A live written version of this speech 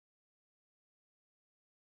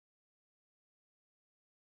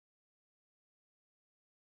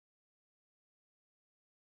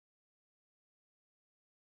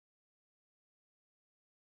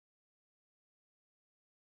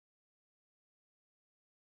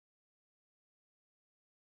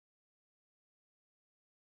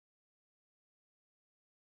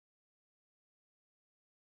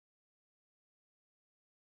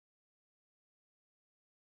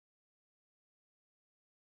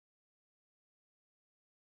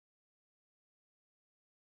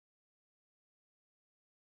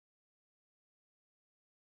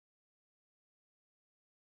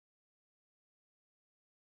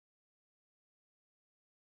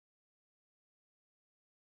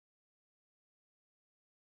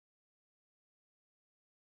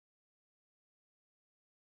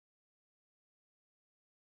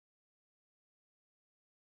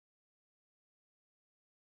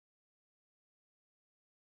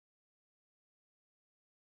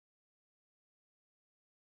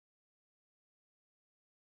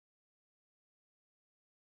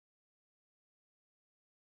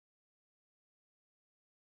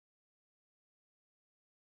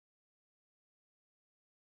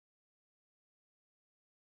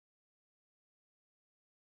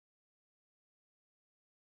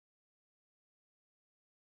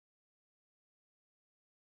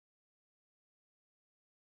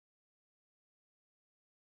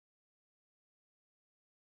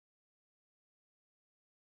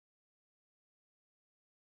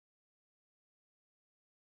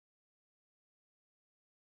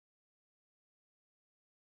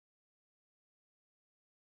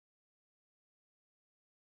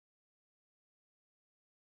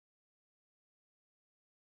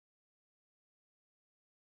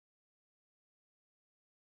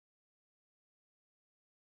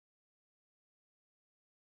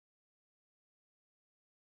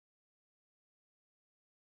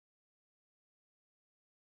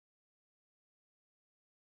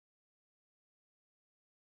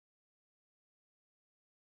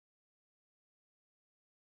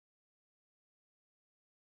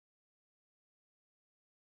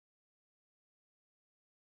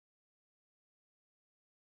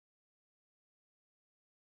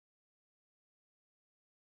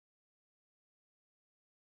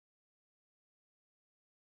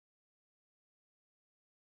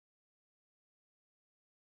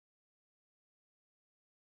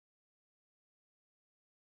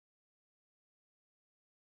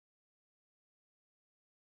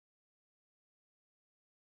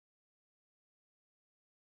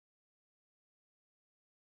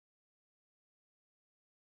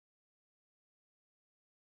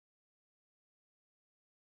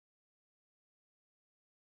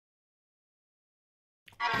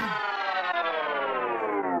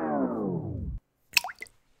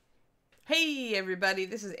Hey everybody,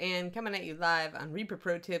 this is Ann coming at you live on Reaper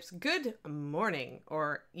Pro Tips. Good morning,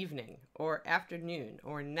 or evening, or afternoon,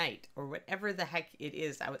 or night, or whatever the heck it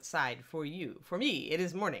is outside for you. For me, it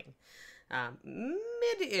is morning.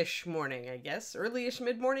 Mid-ish morning, I guess. Early-ish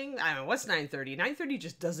mid-morning? I don't know, what's 9:30? 9:30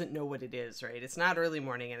 just doesn't know what it is, right? It's not early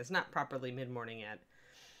morning, and it's not properly mid-morning yet.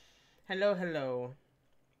 Hello, hello.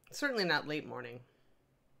 Certainly not late morning.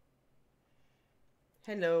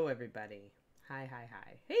 Hello, everybody. Hi, hi,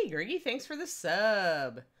 hi. Hey, Greggy, thanks for the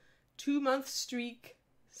sub. 2-month streak,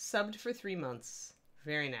 subbed for 3 months.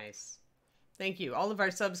 Very nice. Thank you. All of our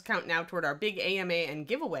subs count now toward our big AMA and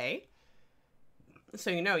giveaway. So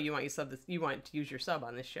you know you want to use your sub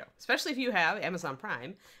on this show. Especially if you have Amazon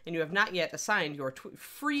Prime and you have not yet assigned your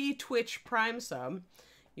free Twitch Prime sub.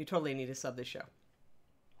 You totally need to sub this show.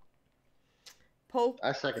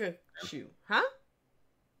 I second. Huh?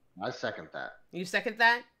 I second that. You second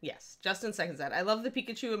that? Yes. Justin seconds that. I love the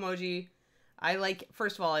Pikachu emoji.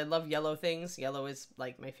 First of all, I love yellow things. Yellow is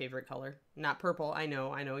like my favorite color. Not purple. I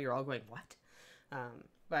know. You're all going, what?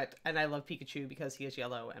 And I love Pikachu because he is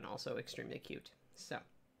yellow and also extremely cute. So,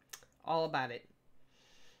 all about it.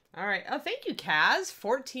 All right. Oh, thank you, Kaz.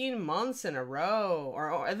 14 months in a row.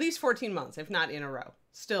 Or at least 14 months, if not in a row.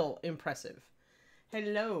 Still impressive.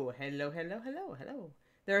 Hello, hello, hello, hello, hello.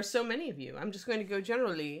 There are so many of you. I'm just going to go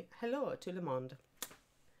generally, hello to le monde.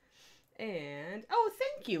 And, oh,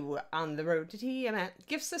 thank you, On the Road to Tiamat.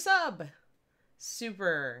 Gifts a sub.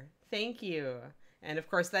 Super. Thank you. And, of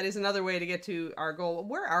course, that is another way to get to our goal.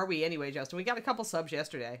 Where are we anyway, Justin? We got a couple subs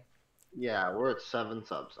yesterday. Yeah, we're at 7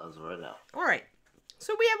 subs as of right now. All right.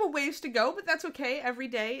 So we have a ways to go, but that's okay. Every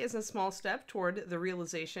day is a small step toward the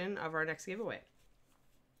realization of our next giveaway.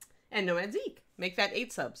 And Nomad Zeke. Make that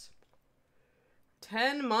 8 subs.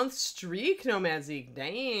 10-month streak, Nomad Zeke.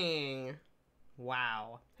 Dang.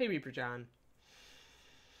 Wow. Hey, Reaper John.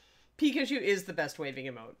 Pikachu is the best waving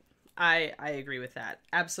emote. I agree with that.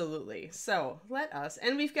 Absolutely. So, let us...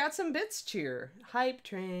 And we've got some bits cheer. Hype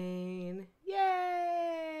train.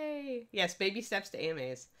 Yay! Yes, baby steps to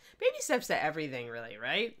AMAs. Baby steps to everything, really,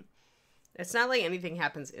 right? It's not like anything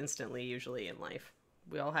happens instantly, usually, in life.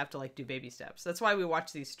 We all have to, do baby steps. That's why we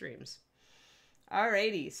watch these streams.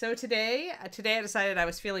 Alrighty, so today I decided I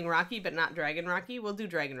was feeling rocky, but not Dragon Rocky. We'll do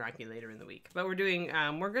Dragon Rocky later in the week. But we're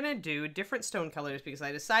gonna do different stone colors because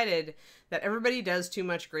I decided that everybody does too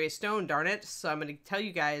much gray stone, darn it. So I'm gonna tell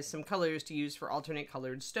you guys some colors to use for alternate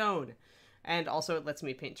colored stone. And also it lets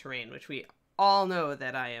me paint terrain, which we all know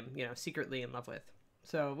that I am, secretly in love with.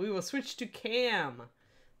 So we will switch to Cam,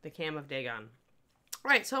 the Cam of Dagon. All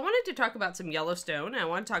right, so I wanted to talk about some yellow stone. I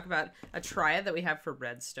want to talk about a triad that we have for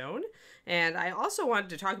red stone. And I also wanted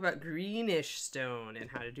to talk about greenish stone and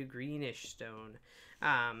how to do greenish stone.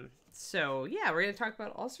 So, yeah, we're going to talk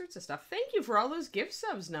about all sorts of stuff. Thank you for all those gift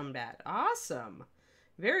subs, Numbat. Awesome.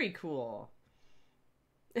 Very cool.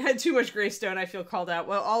 Too much gray stone, I feel called out.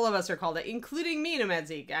 Well, all of us are called out, including me, Nomad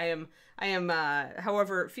Zeke. I am,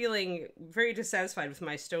 however, feeling very dissatisfied with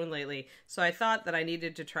my stone lately. So I thought that I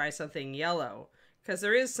needed to try something yellow. Because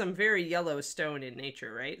there is some very yellow stone in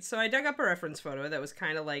nature, right? So I dug up a reference photo that was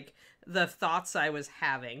kind of like the thoughts I was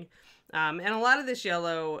having. And a lot of this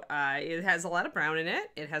yellow, it has a lot of brown in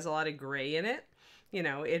it. It has a lot of gray in it.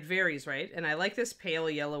 It varies, right? And I like this pale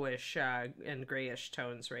yellowish and grayish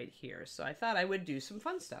tones right here. So I thought I would do some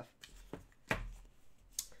fun stuff.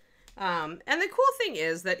 And the cool thing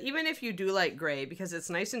is that even if you do like gray, because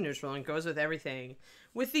it's nice and neutral and goes with everything,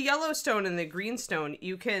 with the yellow stone and the green stone,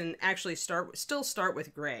 you can actually still start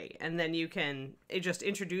with gray, and then you can just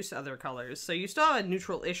introduce other colors. So you still have a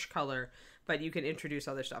neutral-ish color, but you can introduce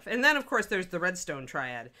other stuff. And then, of course, there's the redstone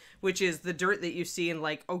triad, which is the dirt that you see in,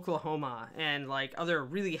 Oklahoma and, other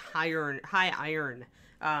really high iron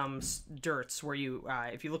dirts where you,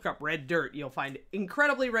 if you look up red dirt, you'll find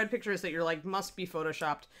incredibly red pictures that you're like, must be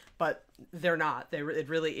photoshopped, but they're not. It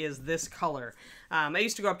really is this color. I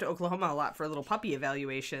used to go up to Oklahoma a lot for little puppy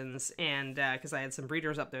evaluations, and because I had some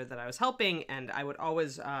breeders up there that I was helping, and I would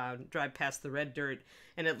always drive past the red dirt,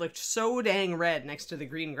 and it looked so dang red next to the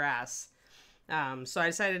green grass. So I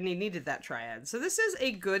decided I needed that triad. So this is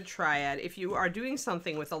a good triad if you are doing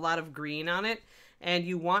something with a lot of green on it, and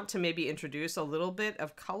you want to maybe introduce a little bit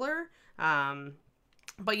of color,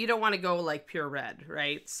 but you don't want to go pure red,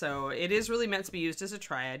 right? So it is really meant to be used as a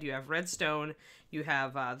triad. You have redstone, you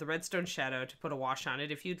have the redstone shadow to put a wash on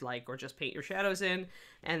it if you'd like, or just paint your shadows in,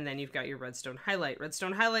 and then you've got your redstone highlight.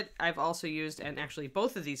 Redstone highlight I've also used, and actually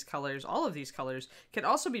both of these colors, all of these colors, can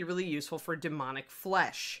also be really useful for demonic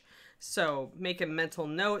flesh. So make a mental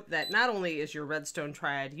note that not only is your redstone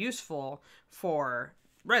triad useful for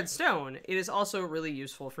red stone, it is also really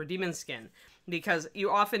useful for demon skin, because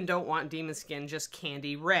you often don't want demon skin just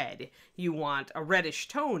candy red. You want a reddish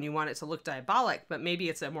tone. You want it to look diabolic, but maybe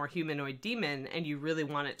it's a more humanoid demon, and you really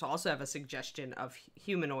want it to also have a suggestion of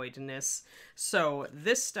humanoidness. So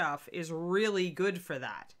this stuff is really good for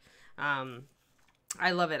that.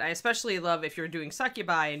 I love it. I especially love if you're doing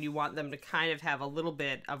succubi and you want them to kind of have a little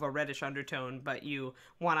bit of a reddish undertone, but you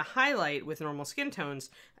want to highlight with normal skin tones.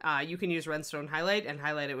 You can use redstone highlight and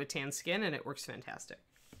highlight it with tan skin, and it works fantastic.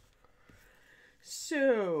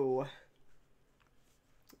 So,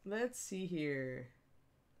 let's see here.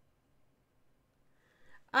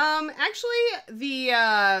 Actually,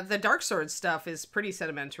 the Dark Sword stuff is pretty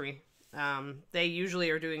sedimentary. They usually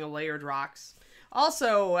are doing a layered rocks.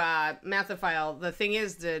 Also, Mathophile, the thing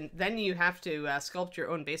is, then you have to sculpt your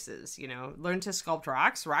own bases, you know. Learn to sculpt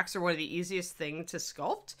rocks. Rocks are one of the easiest thing to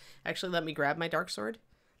sculpt. Actually, let me grab my Dark Sword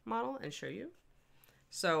model and show you.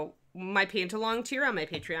 So, my paint-along tier on my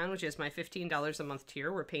Patreon, which is my $15 a month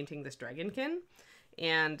tier, we're painting this dragonkin.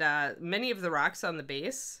 And many of the rocks on the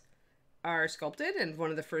base are sculpted, and one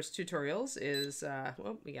of the first tutorials is,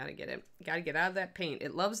 well, we gotta get it. Gotta get out of that paint.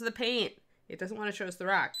 It loves the paint. It doesn't want to show us the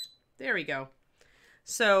rock. There we go.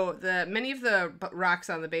 So many of the rocks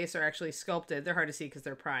on the base are actually sculpted. They're hard to see because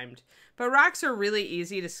they're primed. But rocks are really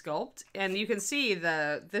easy to sculpt. And you can see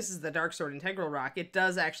this is the Dark Sword Integral rock. It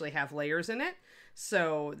does actually have layers in it.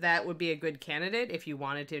 So that would be a good candidate if you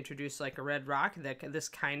wanted to introduce like a red rock, this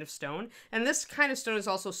kind of stone. And this kind of stone is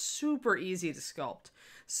also super easy to sculpt.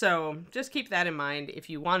 So just keep that in mind if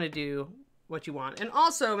you want to do what you want. And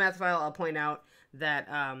also, Mathophile, I'll point out that,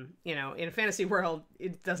 you know, in a fantasy world,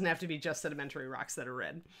 it doesn't have to be just sedimentary rocks that are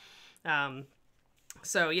red.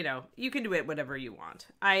 So, you know, you can do it whatever you want.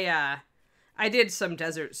 I did some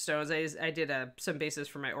desert stones. I did some bases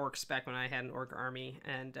for my orcs back when I had an orc army,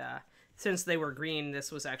 and since they were green,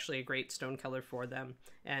 this was actually a great stone color for them.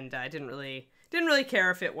 And I didn't really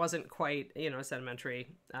care if it wasn't quite, you know, sedimentary,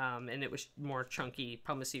 and it was more chunky,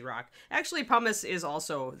 pumicey rock. Actually, pumice is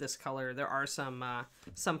also this color. There are some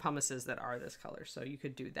pumices that are this color, so you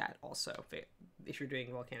could do that also if you're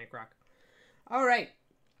doing volcanic rock. All right,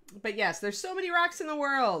 but yes, there's so many rocks in the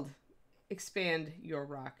world. Expand your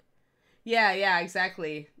rock. Yeah,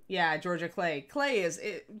 exactly. Yeah, Georgia clay. Clay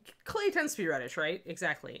tends to be reddish, right?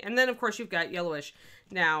 Exactly. And then, of course, you've got yellowish.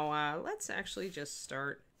 Now, let's actually just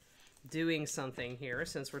start doing something here,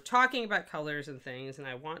 since we're talking about colors and things, and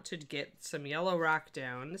I want to get some yellow rock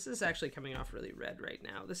down. This is actually coming off really red right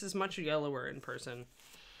now. This is much yellower in person.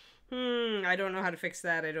 I don't know how to fix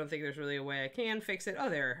that. I don't think there's really a way I can fix it. Oh,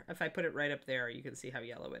 there. If I put it right up there, you can see how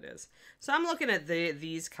yellow it is. So I'm looking at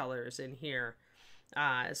these colors in here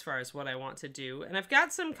as far as what I want to do. And I've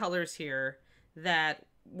got some colors here that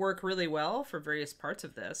work really well for various parts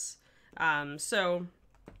of this. So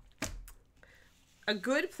a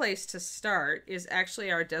good place to start is actually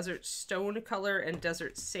our desert stone color and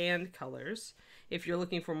desert sand colors. If you're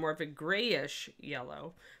looking for more of a grayish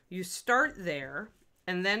yellow, you start there,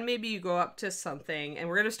 and then maybe you go up to something, and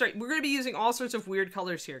we're going to be using all sorts of weird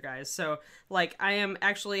colors here, guys. So like I am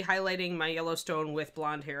actually highlighting my Yellowstone with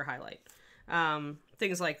blonde hair highlight.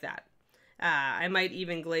 Things like that. I might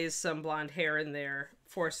even glaze some blonde hair in there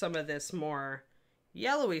for some of this more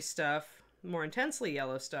yellowy stuff, more intensely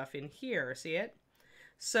yellow stuff in here. See it?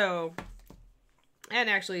 So, and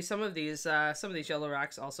actually some of these yellow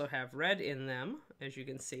rocks also have red in them, as you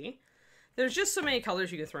can see. There's just so many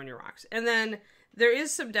colors you can throw in your rocks. And then there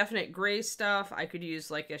is some definite gray stuff. I could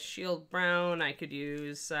use like a shield brown. I could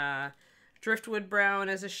use driftwood brown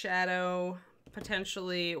as a shadow,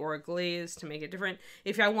 potentially, or a glaze to make it different.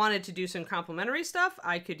 If I wanted to do some complementary stuff,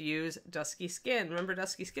 I could use Dusky Skin. Remember,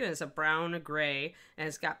 Dusky Skin is a brown gray and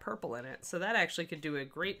it's got purple in it, so that actually could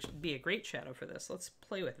be a great shadow for this. Let's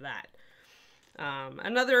play with that.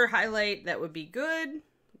 Another highlight that would be good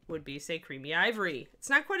would be, say, Creamy Ivory. It's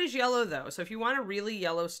not quite as yellow though, so if you want a really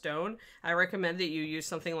yellow stone, I recommend that you use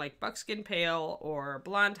something like Buckskin Pale or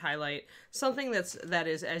Blonde Highlight, something that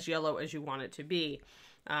is as yellow as you want it to be.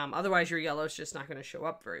 Otherwise your yellow is just not going to show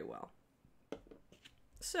up very well.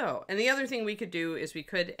 So, and the other thing we could do is we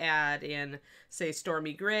could add in, say,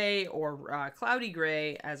 Stormy Gray or Cloudy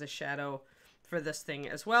Gray as a shadow for this thing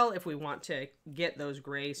as well, if we want to get those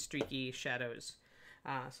gray streaky shadows.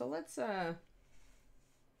 So let's,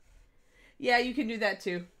 yeah, you can do that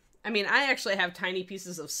too. I mean, I actually have tiny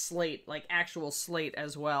pieces of slate, like actual slate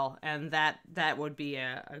as well, and that would be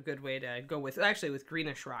a good way to go with, actually with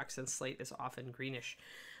greenish rocks, and slate is often greenish.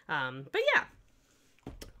 But yeah,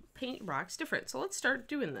 paint rocks different. So let's start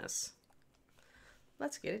doing this.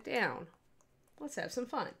 Let's get it down. Let's have some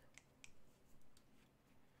fun.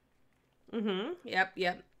 Mm-hmm. Yep,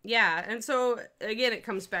 yep. Yeah, and so, again, it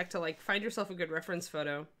comes back to, like, find yourself a good reference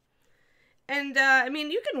photo. And, I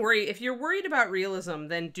mean, you can worry, if you're worried about realism,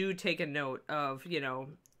 then do take a note of, you know,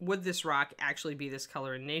 would this rock actually be this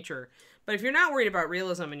color in nature? But if you're not worried about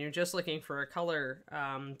realism and you're just looking for a color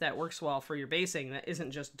that works well for your basing, that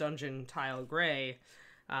isn't just dungeon tile gray,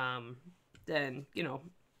 then, you know,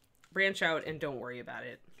 branch out and don't worry about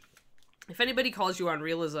it. If anybody calls you on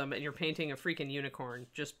realism and you're painting a freaking unicorn,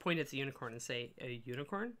 just point at the unicorn and say, a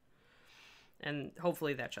unicorn? And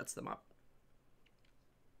hopefully that shuts them up.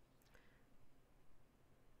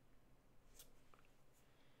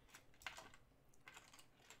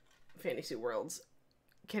 Fantasy worlds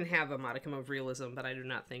can have a modicum of realism, but I do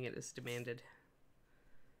not think it is demanded.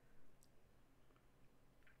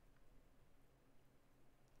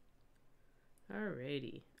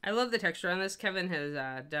 Alrighty. I love the texture on this. Kevin has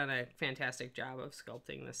done a fantastic job of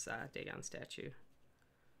sculpting this Dagon statue.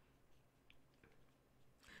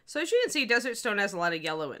 So as you can see, Desert Stone has a lot of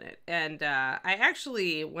yellow in it. And I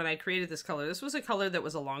actually, when I created this color, this was a color that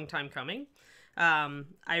was a long time coming.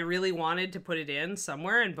 I really wanted to put it in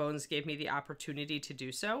somewhere, and Bones gave me the opportunity to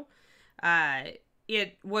do so.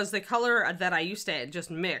 It was the color that I used to just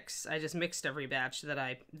mix. I just mixed every batch that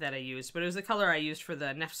I used, but it was the color I used for the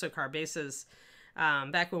Nefsokar bases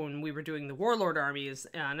back when we were doing the Warlord armies.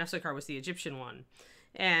 Nefsokar was the Egyptian one,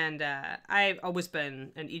 and I've always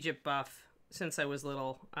been an Egypt buff since I was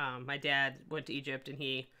little. My dad went to Egypt, and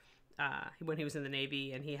when he was in the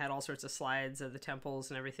Navy, and he had all sorts of slides of the temples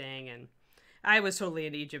and everything, and I was totally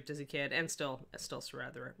into Egypt as a kid, and still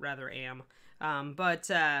rather am. But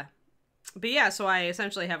yeah, so I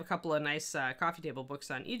essentially have a couple of nice coffee table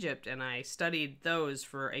books on Egypt, and I studied those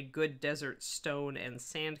for a good desert stone and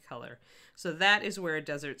sand color. So that is where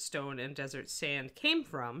desert stone and desert sand came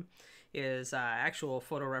from, is actual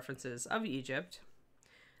photo references of Egypt.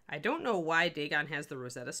 I don't know why Dagon has the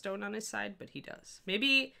Rosetta Stone on his side, but he does.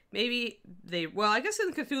 Maybe they, well, I guess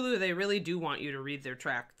in Cthulhu they really do want you to read their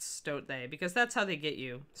tracts, don't they? Because that's how they get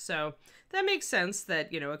you. So that makes sense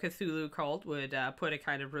that, you know, a Cthulhu cult would put a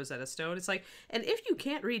kind of Rosetta Stone. It's like, and if you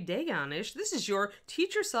can't read Dagonish, this is your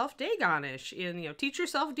teach yourself Dagonish in, you know, teach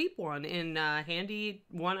yourself Deep One in handy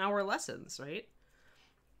 1-hour lessons, right?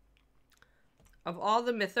 Of all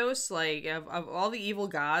the mythos, like, of all the evil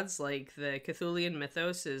gods, like, the Cthulian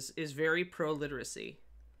mythos is very pro-literacy.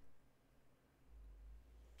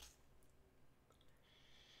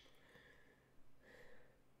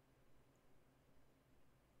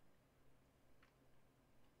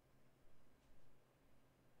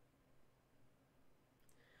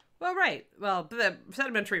 Well, right. Well, the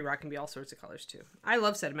sedimentary rock can be all sorts of colors, too. I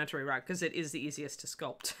love sedimentary rock because it is the easiest to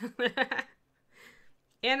sculpt.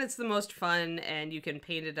 And it's the most fun, and you can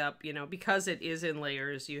paint it up, you know, because it is in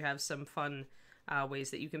layers, you have some fun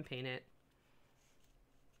ways that you can paint it.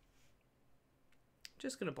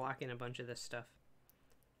 Just gonna block in a bunch of this stuff.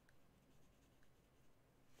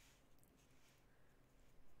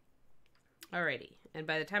 Alrighty, and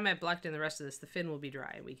by the time I've blocked in the rest of this, the fin will be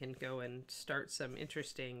dry. We can go and start some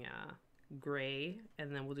interesting gray,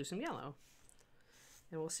 and then we'll do some yellow.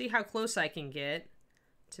 And we'll see how close I can get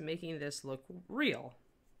to making this look real.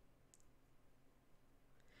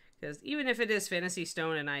 Because even if it is fantasy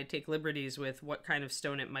stone and I take liberties with what kind of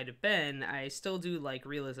stone it might have been, I still do like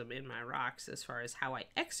realism in my rocks as far as how I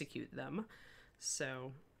execute them.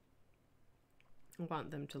 So I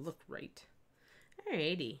want them to look right.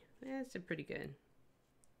 Alrighty, that's a pretty good.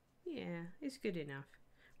 Yeah, it's good enough.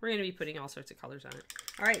 We're going to be putting all sorts of colors on it.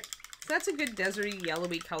 Alright, so that's a good deserty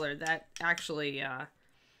yellowy color. That actually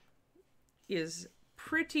is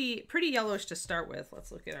pretty yellowish to start with.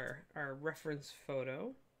 Let's look at our reference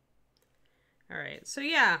photo. Alright, so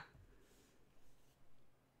yeah.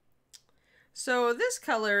 So this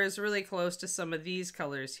color is really close to some of these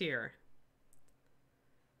colors here.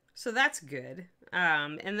 So that's good.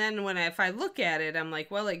 And then if I look at it, I'm like,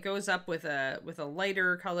 well, it goes up with a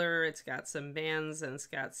lighter color. It's got some bands, and it's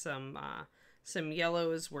got some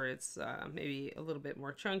yellows where it's maybe a little bit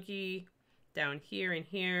more chunky down here and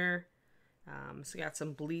here. So got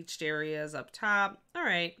some bleached areas up top. All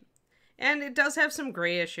right. And it does have some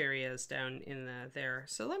grayish areas down in there.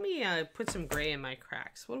 So let me put some gray in my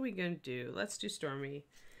cracks. What are we going to do? Let's do stormy.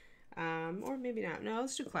 Or maybe not. No,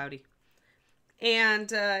 let's do cloudy.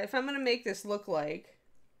 And if I'm going to make this look like...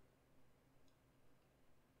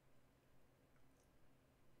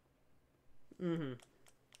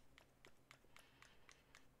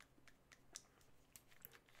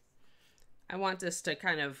 I want this to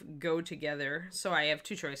kind of go together, so I have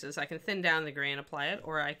two choices. I can thin down the gray and apply it,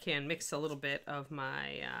 or I can mix a little bit of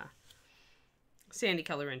my sandy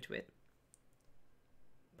color into it.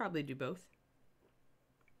 probably do both.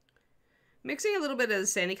 Mixing a little bit of the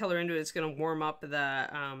sandy color into it is going to warm up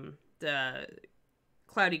the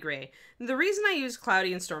cloudy gray. The reason I use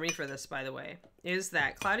cloudy and stormy for this, by the way, is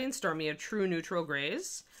that cloudy and stormy are true neutral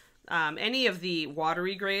grays. Any of the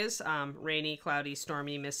watery grays, rainy, cloudy,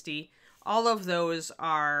 stormy, misty, all of those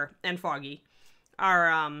are, and foggy,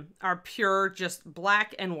 are pure just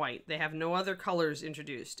black and white. They have no other colors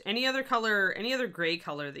introduced. Any other color, any other gray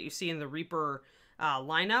color that you see in the Reaper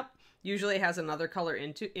lineup usually has another color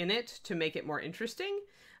in it to make it more interesting.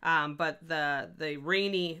 But the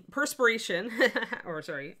rainy perspiration, or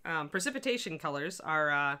sorry, precipitation colors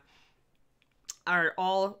are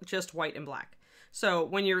all just white and black. So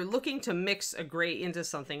when you're looking to mix a gray into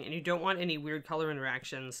something and you don't want any weird color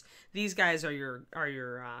interactions, these guys are your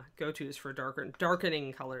go-tos for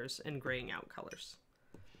darkening colors and graying out colors.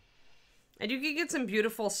 And you can get some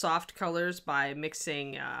beautiful soft colors by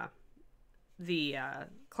mixing the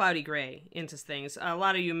cloudy gray into things. A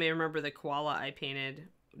lot of you may remember the koala I painted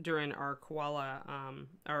during our koala,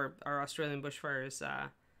 our Australian bushfires,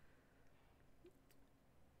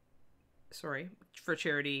 for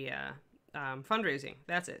charity fundraising.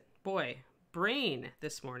 That's it. Boy, brain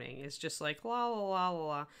this morning is just like la la la la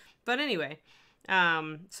la. But anyway,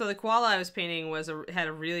 so the koala I was painting had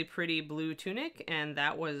a really pretty blue tunic, and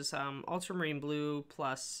that was ultramarine blue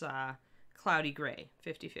plus cloudy gray,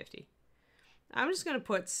 50-50. I'm just gonna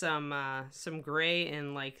put some gray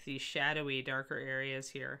in like these shadowy, darker areas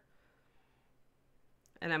here,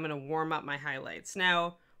 and I'm gonna warm up my highlights.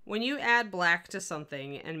 Now, when you add black to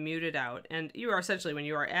something and mute it out, and you are essentially, when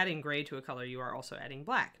you are adding gray to a color, you are also adding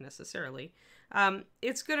black necessarily.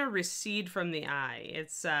 It's gonna recede from the eye.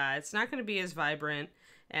 It's not gonna be as vibrant,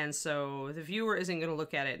 and so the viewer isn't gonna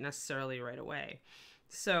look at it necessarily right away.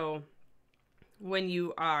 So when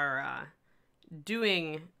you are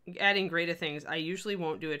adding gray to things, I usually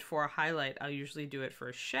won't do it for a highlight. I'll usually do it for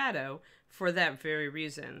a shadow for that very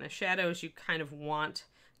reason. The shadows you kind of want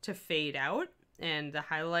to fade out, and the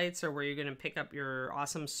highlights are where you're going to pick up your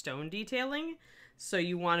awesome stone detailing. So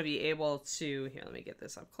you want to be able to, here, let me get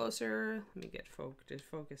this up closer. Let me get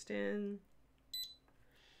focused in.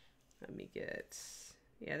 Let me get,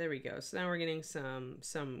 yeah, there we go. So now we're getting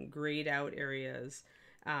some grayed out areas.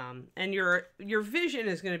 And your vision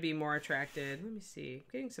is going to be more attracted. Let me see.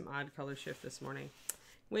 I'm getting some odd color shift this morning.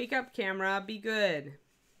 Wake up, camera. Be good.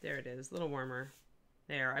 There it is. A little warmer.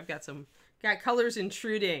 There. I've got colors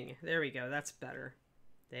intruding. There we go. That's better.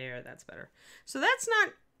 There. That's better. So that's not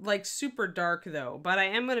like super dark though, but I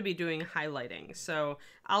am going to be doing highlighting. So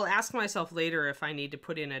I'll ask myself later if I need to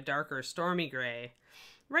put in a darker stormy gray.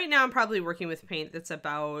 Right now I'm probably working with paint that's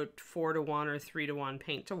about 4:1 or 3:1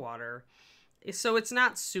 paint to water. So it's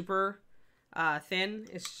not super thin.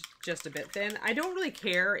 It's just a bit thin. I don't really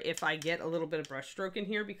care if I get a little bit of brush stroke in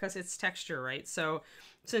here because it's texture, right? So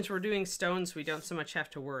since we're doing stones, we don't so much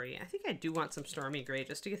have to worry. I think I do want some stormy gray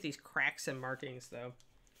just to get these cracks and markings though.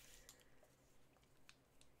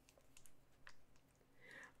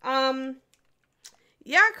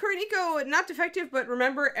 Yeah, Kuronico, not defective, but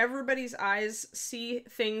remember everybody's eyes see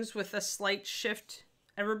things with a slight shift.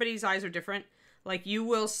 Everybody's eyes are different. Like you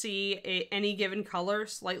will see any given color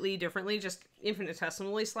slightly differently, just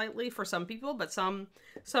infinitesimally slightly for some people, but some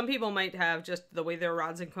people might have just the way their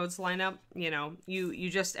rods and cones line up. You know, you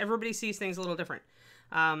just, everybody sees things a little different.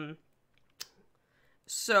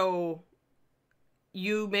 So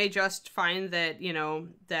you may just find that, you know,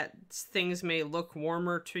 that things may look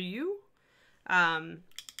warmer to you.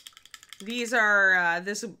 These are,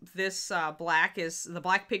 this black is, the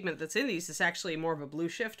black pigment that's in these is actually more of a blue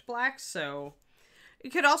shift black, so it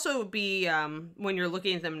could also be, when you're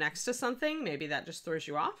looking at them next to something, maybe that just throws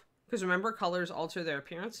you off. Because remember, colors alter their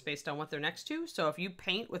appearance based on what they're next to. So if you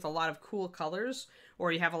paint with a lot of cool colors,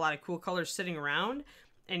 or you have a lot of cool colors sitting around,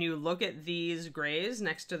 and you look at these grays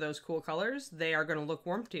next to those cool colors, they are going to look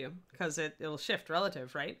warm to you, because it'll shift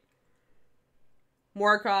relative, right?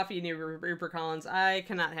 More coffee, new Reaper Collins. I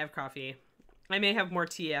cannot have coffee. I may have more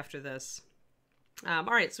tea after this.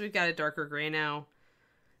 Alright, so we've got a darker gray now.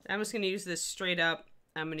 I'm just going to use this straight up.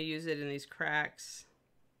 I'm going to use it in these cracks.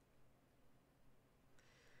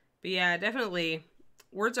 But yeah, definitely,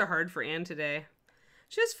 words are hard for Anne today.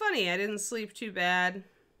 It's just funny, I didn't sleep too bad.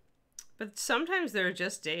 But sometimes there are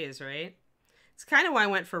just days, right? It's kind of why I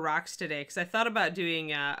went for rocks today, because I thought about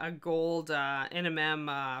doing a gold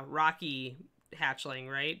NMM Rocky hatchling,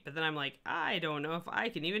 right? But then I'm like, I don't know if I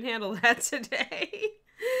can even handle that today.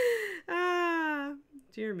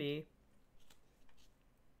 Dear me.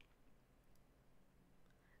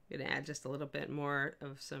 I'm gonna add just a little bit more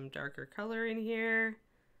of some darker color in here.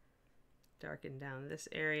 Darken down this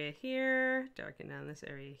area here, darken down this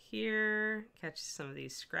area here, catch some of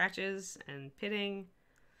these scratches and pitting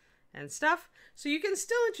and stuff. So you can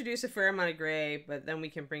still introduce a fair amount of gray, but then we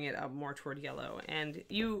can bring it up more toward yellow. And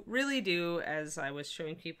you really do, as I was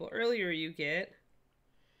showing people earlier, you get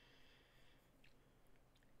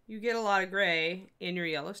a lot of gray in your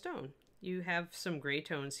yellow stone. You have some gray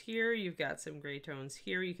tones here. You've got some gray tones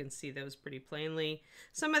here. You can see those pretty plainly.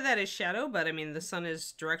 Some of that is shadow, but I mean, the sun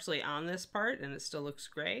is directly on this part and it still looks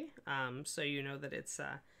gray. So you know that it's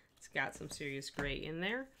got some serious gray in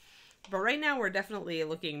there. But right now we're definitely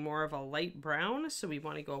looking more of a light brown. So we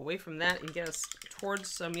want to go away from that and get us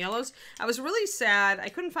towards some yellows. I was really sad. I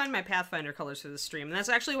couldn't find my Pathfinder colors for the stream. And that's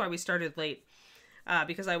actually why we started late.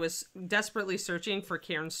 Because I was desperately searching for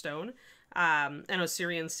Cairn Stone and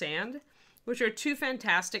Osirian Sand, which are two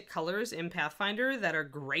fantastic colors in Pathfinder that are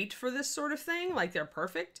great for this sort of thing. Like, they're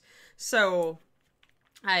perfect. So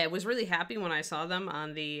I was really happy when I saw them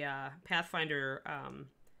on the Pathfinder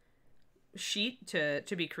sheet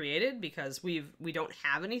to be created, because we don't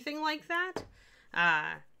have anything like that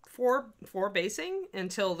for basing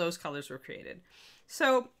until those colors were created.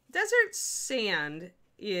 So Desert Sand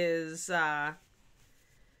is right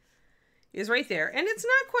there, and it's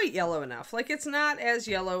not quite yellow enough. Like, it's not as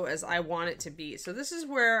yellow as I want it to be. So this is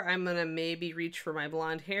where I'm gonna maybe reach for my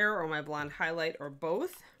blonde hair or my blonde highlight or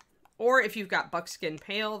both. Or if you've got Buckskin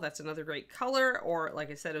Pale, that's another great color. Or, like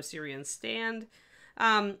I said, Osirian Sand.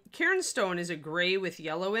 Cairn Stone is a gray with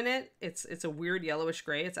yellow in it. It's a weird yellowish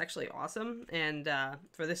gray. It's actually awesome, and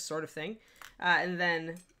for this sort of thing. And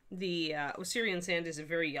then the Osirian Sand is a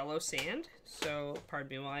very yellow sand. So, pardon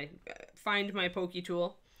me while I find my pokey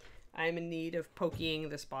tool. I'm in need of poking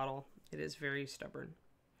this bottle. It is very stubborn.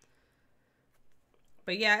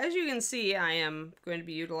 But yeah, as you can see, I am going to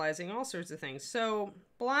be utilizing all sorts of things. So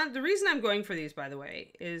blonde, the reason I'm going for these, by the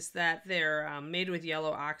way, is that they're made with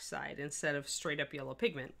yellow oxide instead of straight up yellow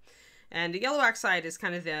pigment. And yellow oxide is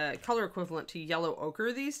kind of the color equivalent to yellow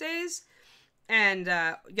ochre these days. And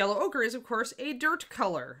yellow ochre is, of course, a dirt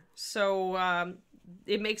color. So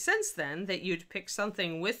it makes sense then that you'd pick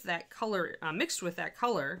something with that color, mixed with that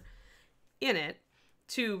color in it,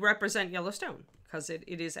 to represent yellow stone, because it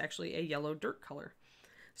is actually a yellow dirt color.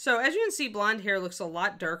 So as you can see, blonde hair looks a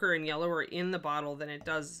lot darker and yellower in the bottle than it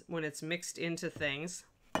does when it's mixed into things.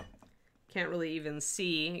 Can't really even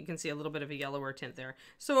see. You can see a little bit of a yellower tint there.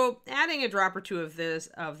 So adding a drop or two of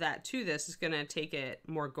that to this is going to take it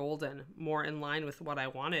more golden, more in line with what I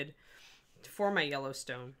wanted for my yellow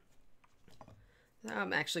stone.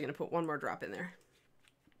 I'm actually going to put one more drop in there.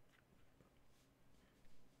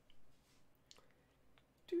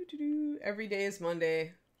 Every day is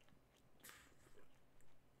Monday.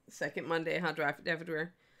 Second Monday, huh, Davidware?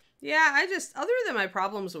 Yeah, other than my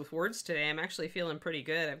problems with words today, I'm actually feeling pretty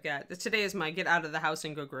good. Today is my get out of the house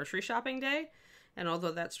and go grocery shopping day. And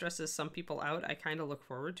although that stresses some people out, I kind of look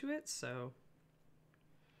forward to it, so.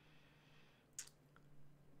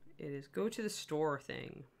 It is go to the store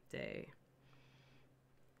thing day.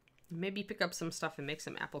 Maybe pick up some stuff and make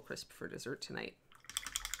some apple crisp for dessert tonight.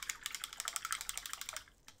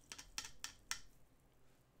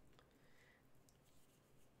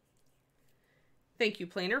 Thank you,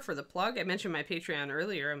 Planer, for the plug. I mentioned my Patreon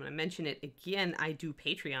earlier. I'm going to mention it again. I do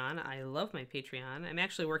Patreon. I love my Patreon. I'm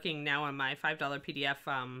actually working now on my $5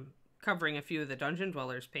 PDF covering a few of the Dungeon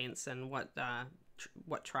Dwellers paints and what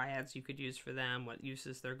triads you could use for them, what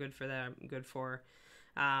uses they're good for.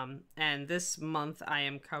 And this month I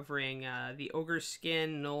am covering the Ogre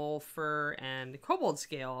Skin, Knoll Fur, and Kobold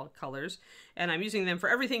Scale colors, and I'm using them for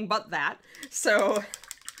everything but that. So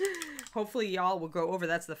hopefully y'all will go over.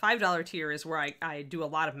 That's the $5 tier, is where I do a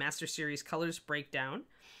lot of Master Series colors breakdown.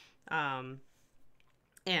 And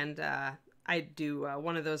I do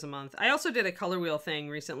one of those a month. I also did a color wheel thing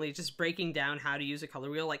recently, just breaking down how to use a color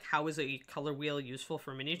wheel. Like, how is a color wheel useful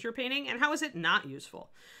for miniature painting, and how is it not useful?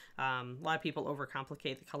 A lot of people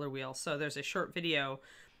overcomplicate the color wheel. So there's a short video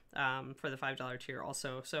for the $5 tier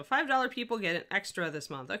also. So $5 people get an extra this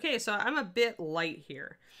month. Okay, so I'm a bit light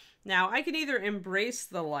here. Now, I can either embrace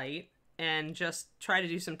the light and just try to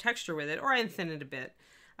do some texture with it, or I can thin it a bit.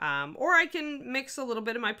 Or I can mix a little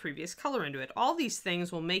bit of my previous color into it. All these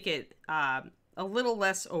things will make it a little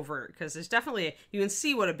less overt, because there's definitely, you can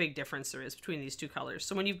see what a big difference there is between these two colors.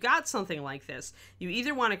 So when you've got something like this, you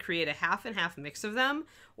either want to create a half and half mix of them,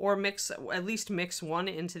 or at least mix one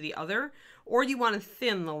into the other, or you want to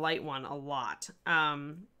thin the light one a lot.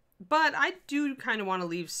 But I do kind of want to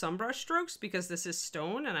leave some brush strokes, because this is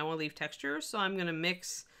stone and I want to leave texture. So I'm going to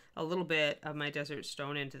mix a little bit of my desert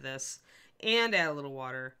stone into this and add a little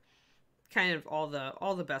water, kind of all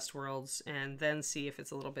the best worlds, and then see if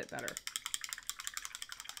it's a little bit better.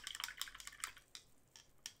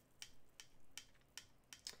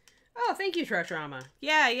 Oh, thank you, Trashorama.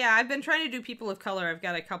 Yeah, yeah, I've been trying to do people of color. I've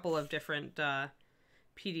got a couple of different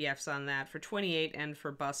PDFs on that for 28 and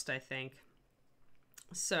for Bust, I think.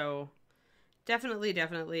 So definitely,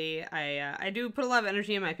 definitely. I do put a lot of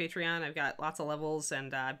energy in my Patreon. I've got lots of levels,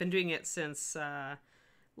 and I've been doing it since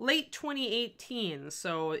late 2018.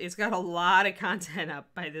 So it's got a lot of content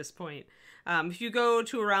up by this point. If you go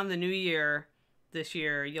to around the new year this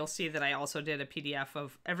year, you'll see that I also did a PDF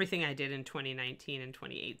of everything I did in 2019 and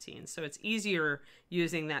 2018. So it's easier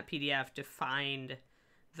using that PDF to find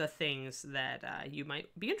the things that you might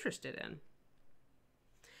be interested in.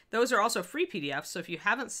 Those are also free PDFs, so if you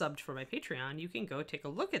haven't subbed for my Patreon, you can go take a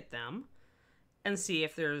look at them and see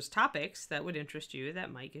if there's topics that would interest you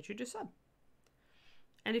that might get you to sub.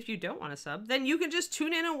 And if you don't want to sub, then you can just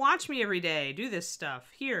tune in and watch me every day do this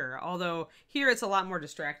stuff here, although here it's a lot more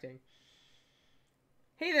distracting.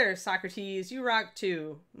 Hey there, Socrates, you rock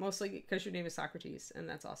too, mostly because your name is Socrates, and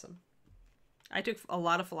that's awesome. I took a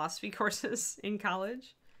lot of philosophy courses in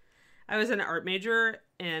college. I was an art major,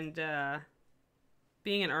 and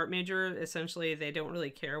being an art major, essentially, they don't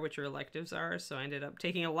really care what your electives are, so I ended up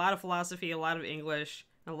taking a lot of philosophy, a lot of English,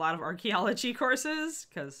 and a lot of archaeology courses,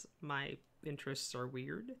 because my interests are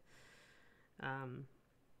weird.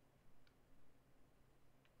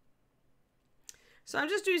 So I'm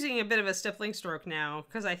just using a bit of a stippling stroke now,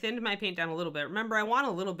 because I thinned my paint down a little bit. Remember, I want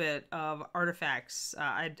a little bit of artifacts.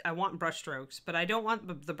 I want brush strokes, but I don't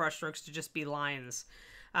want the brush strokes to just be lines.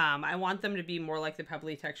 I want them to be more like the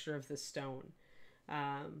pebbly texture of the stone.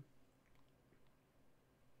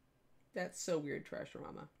 That's so weird,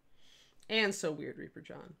 Trashorama. And so weird, Reaper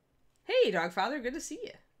John. Hey, Dogfather, good to see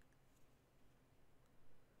you.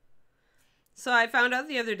 So I found out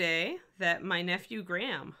the other day that my nephew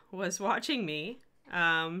Graham was watching me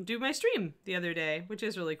do my stream the other day, which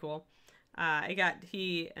is really cool. I got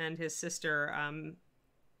he and his sister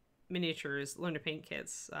miniatures learn to paint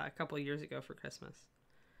kits a couple of years ago for Christmas.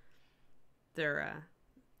 They're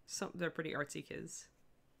pretty artsy kids.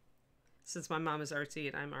 Since my mom is artsy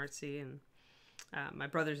and I'm artsy, and my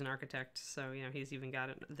brother's an architect, so you know he's even got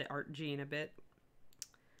the art gene a bit.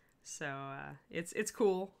 So it's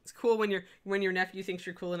cool. It's cool when your nephew thinks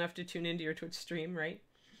you're cool enough to tune into your Twitch stream, right?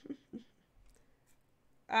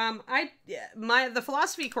 The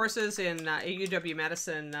philosophy courses in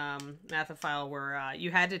UW-Madison Mathophile were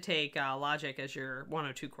you had to take logic as your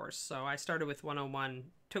 102 course. So I started with 101,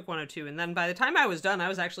 took 102, and then by the time I was done, I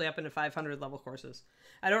was actually up into 500 level courses.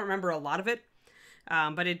 I don't remember a lot of it,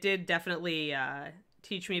 but it did definitely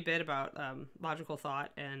teach me a bit about logical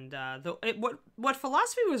thought, and what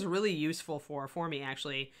philosophy was really useful for me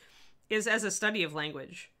actually is as a study of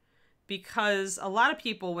language. Because a lot of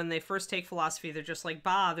people, when they first take philosophy, they're just like,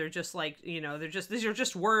 they're just like, these are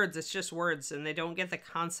just words, it's just words, and they don't get the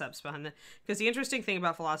concepts behind it. Because the interesting thing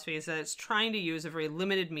about philosophy is that it's trying to use a very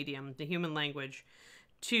limited medium, the human language,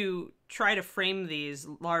 to try to frame these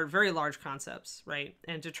very large concepts, right?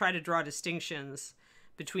 And to try to draw distinctions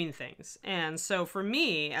between things. And so for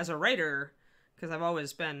me, as a writer, because I've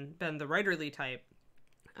always been the writerly type,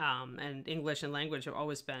 and English and language have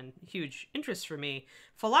always been huge interests for me.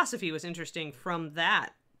 Philosophy was interesting from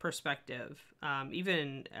that perspective,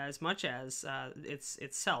 even as much as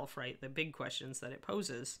itself, right? The big questions that it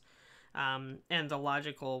poses, and the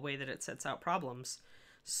logical way that it sets out problems.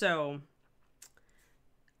 So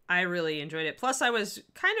I really enjoyed it. Plus, I was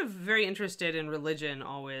kind of very interested in religion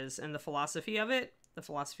always, and the philosophy of it, the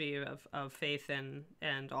philosophy of faith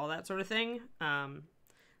and all that sort of thing.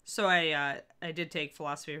 So I did take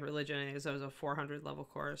philosophy of religion. I think it was a 400 level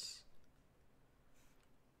course.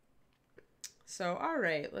 So, all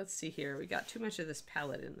right, let's see here. We got too much of this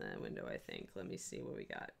palette in the window, I think. Let me see what we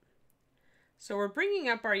got. So we're bringing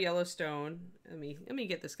up our Yellowstone. Let me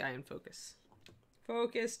get this guy in focus.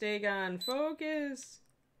 Focus, Dagon, focus.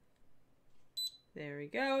 There we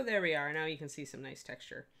go. There we are. Now you can see some nice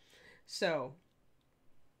texture. So,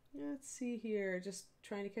 let's see here. Just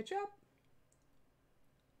trying to catch up.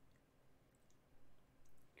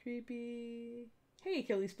 Creepy. Hey,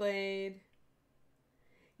 Achilles Blade.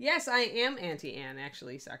 Yes, I am Auntie Anne,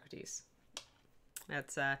 actually, Socrates.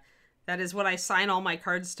 That is what I sign all my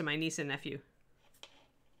cards to my niece and nephew.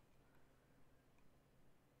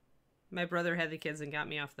 My brother had the kids and got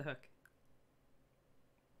me off the hook.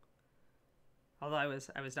 Although I was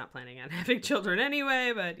not planning on having children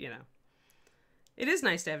anyway, but you know. It is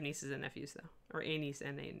nice to have nieces and nephews though. Or a niece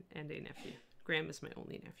and a nephew. Graham is my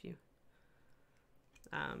only nephew.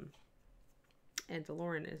 And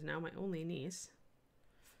DeLorean is now my only niece.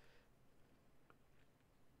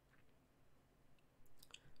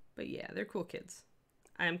 But yeah, they're cool kids.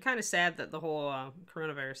 I'm kind of sad that the whole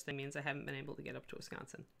coronavirus thing means I haven't been able to get up to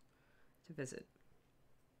Wisconsin. to visit.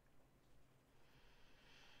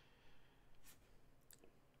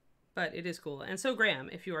 But it is cool. And so, Graham,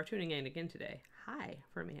 if you are tuning in again today, hi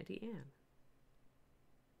from Auntie Anne.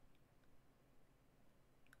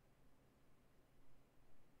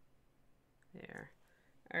 There.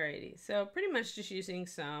 Alrighty. So pretty much just using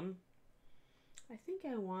some. I think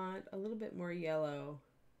I want a little bit more yellow.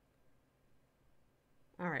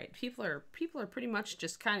 All right, people are pretty much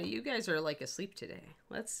just kind of, you guys are like asleep today.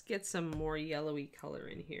 Let's get some more yellowy color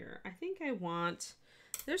in here. I think I want,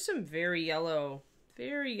 there's some very yellow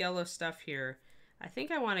stuff here. I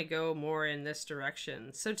think I want to go more in this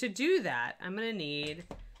direction. So to do that, I'm going to need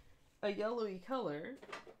a yellowy color.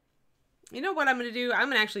 You know what I'm going to do? I'm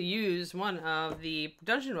going to actually use one of the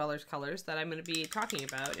Dungeon Dwellers colors that I'm going to be talking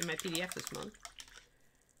about in my PDF this month.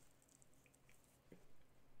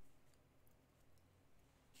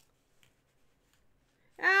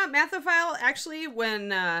 Mathophile, actually,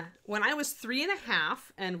 when I was 3.5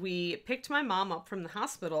 and we picked my mom up from the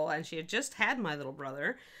hospital and she had just had my little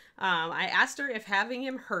brother, I asked her if having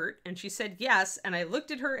him hurt, and she said yes, and I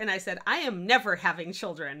looked at her and I said, I am never having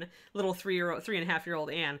children, little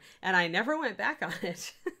 3.5-year-old Anne, and I never went back on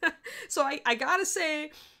it. So I gotta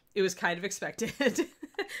say, it was kind of expected.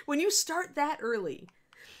 When you start that early,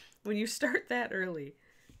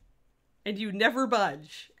 and you never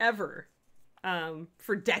budge, ever,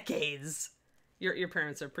 for decades, your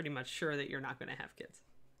parents are pretty much sure that you're not going to have kids.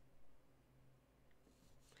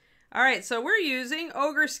 All right, so we're using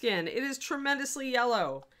Ogre Skin. It is tremendously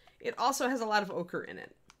yellow. It also has a lot of ochre in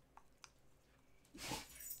it.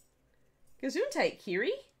 Gesundheit,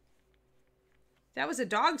 Kiri. That was a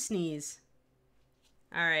dog sneeze.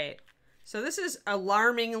 All right, so this is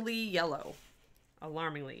alarmingly yellow.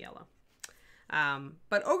 Alarmingly yellow.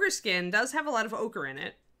 But Ogre Skin does have a lot of ochre in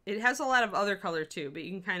it. It has a lot of other color too, but you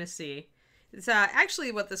can kind of see. It's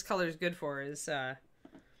actually what this color is good for is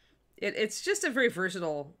it's just a very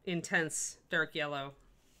versatile, intense dark yellow.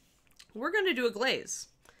 We're going to do a glaze.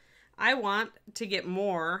 I want to get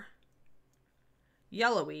more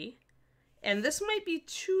yellowy, and this might be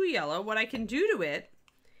too yellow. What I can do to it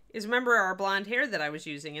is, remember our blonde hair that I was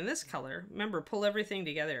using in this color. Remember, pull everything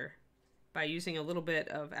together by using a little bit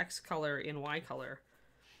of X color in Y color,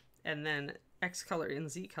 and then X color in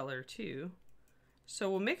Z color too.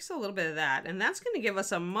 So we'll mix a little bit of that, and that's going to give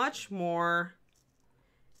us a much more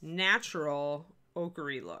natural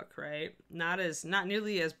ochre look, right? Not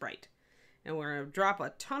nearly as bright. And we're going to drop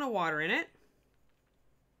a ton of water in it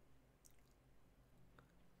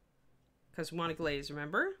because we want to glaze,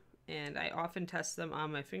 remember? And I often test them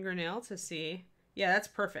on my fingernail to see. Yeah, that's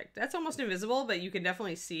perfect. That's almost invisible, but you can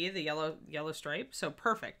definitely see the yellow stripe. So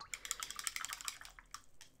perfect.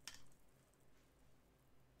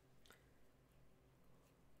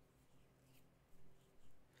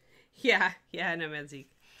 Yeah, no, Medzik.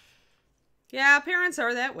 Yeah, parents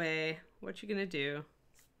are that way. What you gonna do?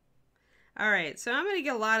 All right, so I'm gonna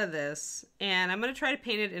get a lot of this, and I'm gonna try to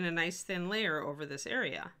paint it in a nice thin layer over this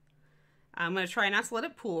area. I'm gonna try not to let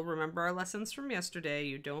it pool. Remember our lessons from yesterday.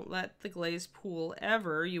 You don't let the glaze pool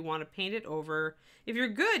ever. You want to paint it over. If you're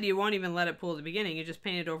good, you won't even let it pool at the beginning. You just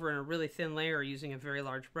paint it over in a really thin layer using a very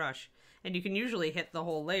large brush. And you can usually hit the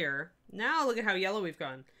whole layer. Now look at how yellow we've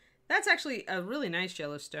gone. That's actually a really nice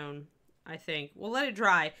yellow stone, I think. We'll let it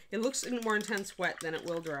dry. It looks more intense wet than it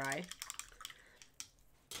will dry.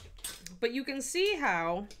 But you can see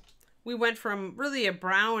how we went from really a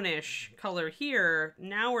brownish color here.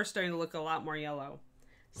 Now we're starting to look a lot more yellow.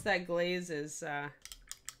 So that glaze is...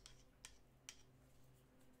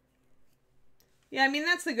 Yeah, I mean,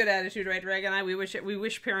 that's the good attitude, right, Dragon? We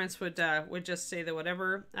wish parents would just say that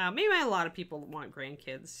whatever. Maybe a lot of people want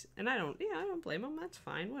grandkids, and I don't blame them. That's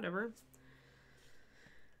fine, whatever.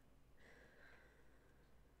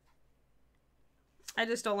 I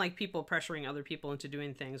just don't like people pressuring other people into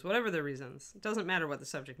doing things, whatever their reasons. It doesn't matter what the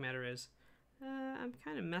subject matter is. I'm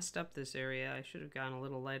kind of messed up this area. I should have gone a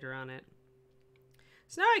little lighter on it.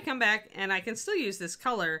 So now I come back and I can still use this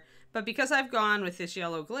color, but because I've gone with this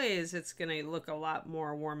yellow glaze, it's going to look a lot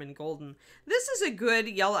more warm and golden. This is a good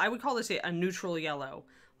yellow. I would call this a neutral yellow.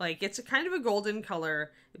 Like, it's a kind of a golden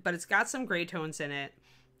color, but it's got some gray tones in it.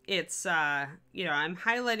 It's, you know, I'm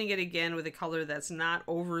highlighting it again with a color that's not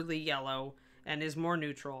overly yellow and is more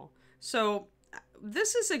neutral. So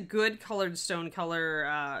this is a good colored stone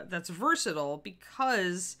color that's versatile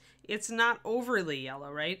because it's not overly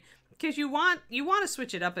yellow, right? Because you want to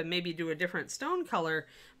switch it up and maybe do a different stone color,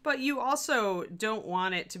 but you also don't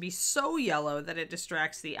want it to be so yellow that it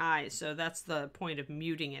distracts the eye. So that's the point of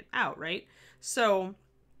muting it out, right? So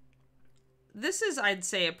this is, I'd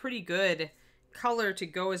say, a pretty good color to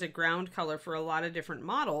go as a ground color for a lot of different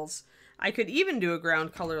models. I could even do a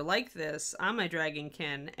ground color like this on my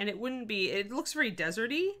dragonkin, and it wouldn't be, it looks very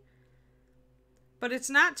deserty, but it's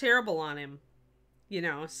not terrible on him, you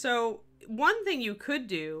know. So one thing you could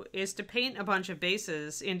do is to paint a bunch of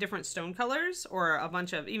bases in different stone colors, or a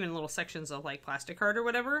bunch of even little sections of like plastic art or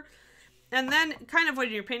whatever. And then kind of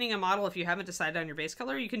when you're painting a model, if you haven't decided on your base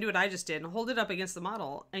color, you can do what I just did and hold it up against the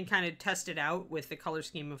model and kind of test it out with the color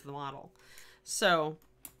scheme of the model. So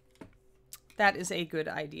that is a good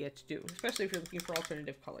idea to do, especially if you're looking for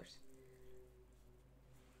alternative colors.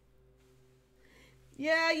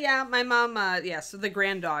 Yeah, my mom, yeah, so the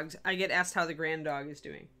grand dogs. I get asked how the grand dog is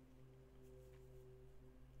doing.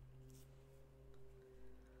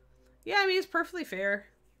 Yeah, I mean, it's perfectly fair.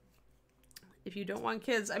 If you don't want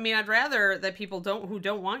kids, I mean, I'd rather that people who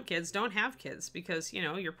don't want kids don't have kids, because, you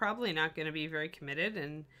know, you're probably not going to be very committed,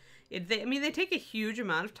 and I mean, they take a huge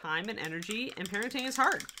amount of time and energy, and parenting is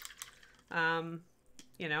hard.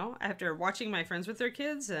 You know, after watching my friends with their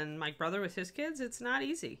kids and my brother with his kids, it's not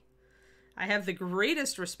easy. I have the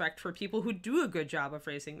greatest respect for people who do a good job of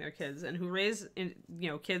raising their kids, and who raise, you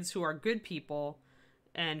know, kids who are good people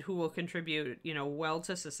and who will contribute, you know, well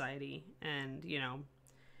to society, and, you know,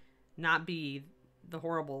 not be the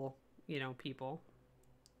horrible, you know, people.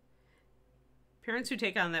 Parents who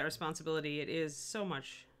take on that responsibility, it is so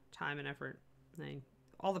much time and effort.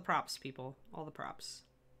 All the props, people. All the props.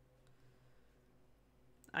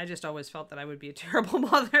 I just always felt that I would be a terrible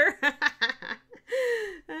mother.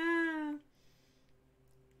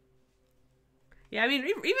 Yeah, I mean,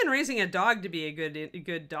 even raising a dog to be a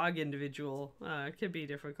good dog individual can be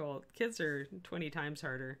difficult. Kids are 20 times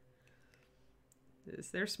harder.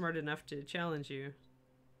 They're smart enough to challenge you.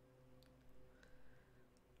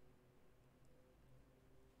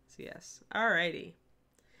 So yes. Alrighty.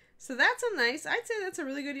 So that's a nice, I'd say that's a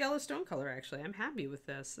really good yellow stone color, actually. I'm happy with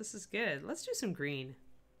this. This is good. Let's do some green.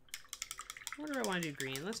 What do I want to do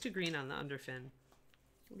green? Let's do green on the underfin.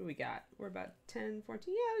 What do we got? We're about 10,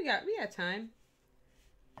 14. Yeah, we got time.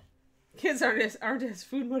 Kids aren't as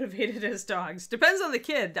food motivated as dogs. Depends on the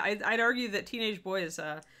kid. I'd argue that teenage boys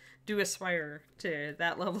do aspire to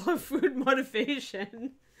that level of food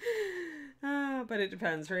motivation. But it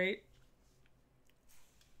depends, right?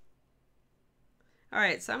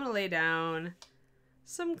 Alright, so I'm gonna lay down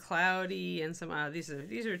some cloudy and some these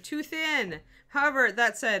are too thin. However,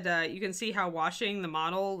 that said, you can see how washing the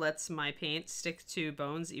model lets my paint stick to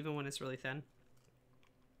bones even when it's really thin.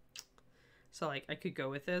 So like I could go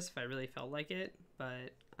with this if I really felt like it,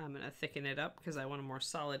 but I'm gonna thicken it up because I want a more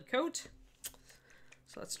solid coat.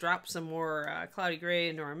 So let's drop some more cloudy gray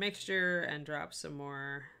into our mixture and drop some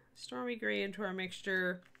more stormy gray into our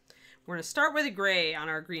mixture. We're going to start with a gray on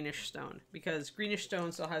our greenish stone, because greenish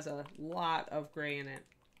stone still has a lot of gray in it.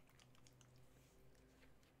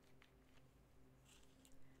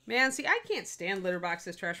 Man, see, I can't stand litter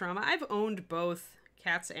boxes, Trashorama. I've owned both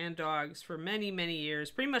cats and dogs for many, many years,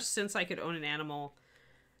 pretty much since I could own an animal.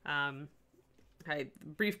 I had a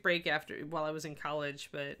brief break while I was in college,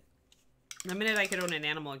 but the minute I could own an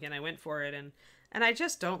animal again, I went for it, and I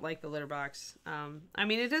just don't like the litter box. I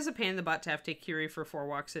mean, it is a pain in the butt to have to take Curie for 4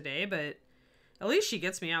 walks a day, but at least she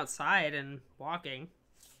gets me outside and walking.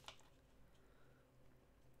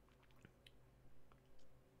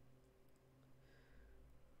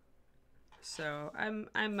 So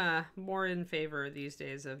I'm more in favor these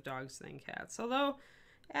days of dogs than cats. Although,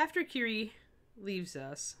 after Curie leaves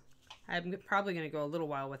us, I'm probably going to go a little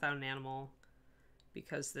while without an animal,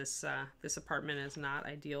 because this apartment is not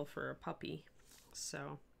ideal for a puppy.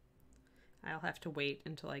 So I'll have to wait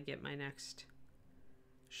until I get my next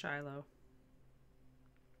Shiloh.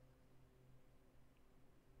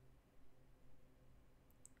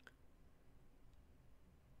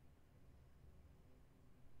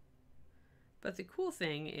 But the cool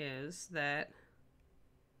thing is that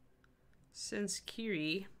since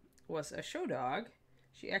Kiri was a show dog,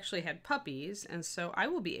 she actually had puppies, and so I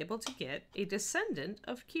will be able to get a descendant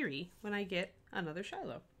of Kiri when I get another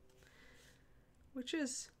Shiloh. Which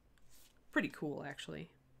is pretty cool, actually.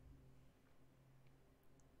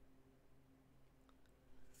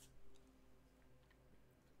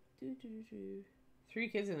 Doo-doo-doo. 3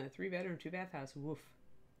 kids in a 3-bedroom, 2-bath house. Woof.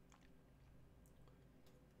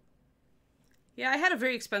 Yeah, I had a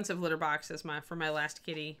very expensive litter box for my last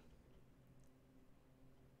kitty.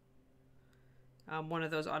 One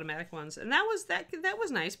of those automatic ones, and that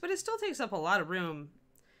was nice, but it still takes up a lot of room.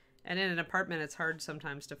 And in an apartment, it's hard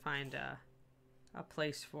sometimes to find a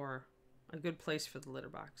good place for the litter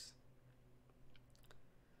box.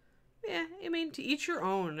 Yeah, I mean, to each your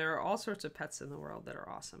own. There are all sorts of pets in the world that are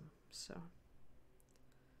awesome. So,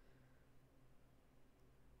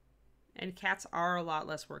 And cats are a lot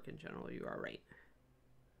less work in general. You are right.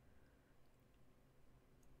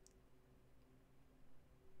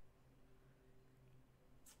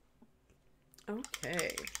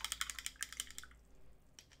 Okay.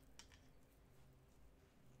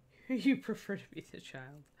 You prefer to be the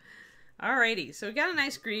child. Alrighty, so we got a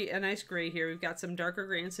nice gray here. We've got some darker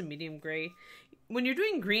gray and some medium gray. When you're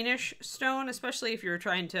doing greenish stone, especially if you're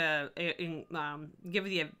trying to give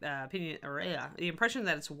the opinion or the impression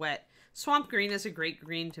that it's wet, swamp green is a great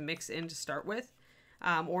green to mix in to start with,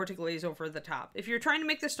 or to glaze over the top. If you're trying to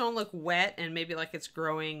make the stone look wet and maybe like it's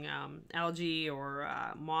growing algae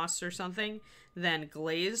or moss or something, then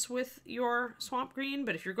glaze with your swamp green.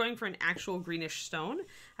 But if you're going for an actual greenish stone,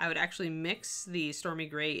 I would actually mix the stormy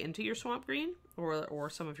gray into your swamp green, or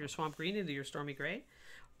some of your swamp green into your stormy gray,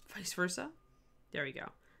 vice versa. There we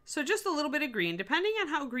go. So just a little bit of green, depending on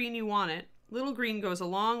how green you want it. Little green goes a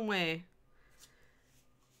long way.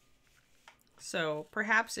 So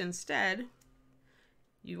perhaps instead,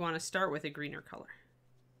 you want to start with a greener color.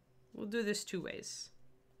 We'll do this 2 ways.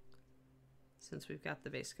 Since we've got the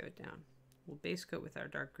base coat down. We'll base coat with our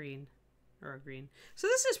dark green, or our green. So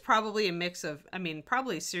this is probably a mix of, I mean,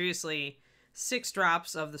 probably seriously 6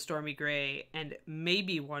 drops of the stormy gray and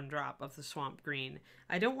maybe 1 drop of the swamp green.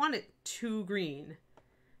 I don't want it too green.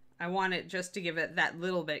 I want it just to give it that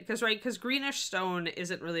little bit. Because greenish stone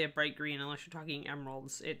isn't really a bright green unless you're talking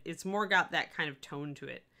emeralds. It's more got that kind of tone to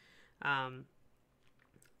it. I'm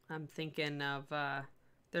thinking of,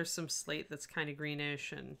 there's some slate that's kind of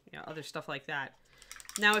greenish and other stuff like that.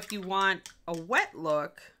 Now, if you want a wet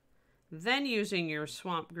look, then using your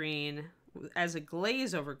swamp green as a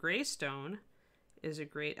glaze over gray stone is a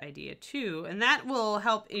great idea too. And that will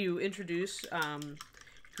help you introduce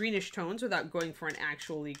greenish tones without going for an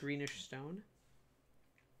actually greenish stone.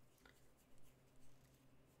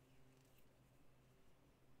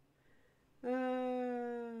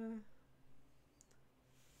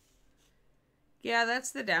 Yeah,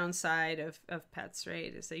 that's the downside of pets,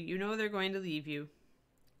 right? Is that they're going to leave you.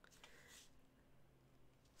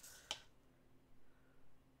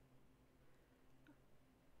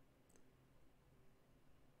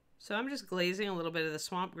 So I'm just glazing a little bit of the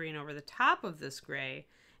swamp green over the top of this gray.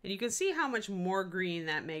 And you can see how much more green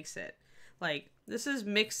that makes it. Like, this is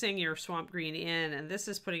mixing your swamp green in, and this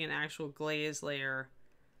is putting an actual glaze layer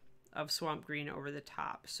of swamp green over the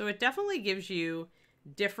top. So it definitely gives you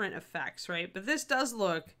different effects, right? But this does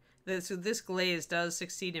look, this glaze does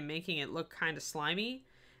succeed in making it look kind of slimy.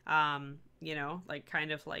 Like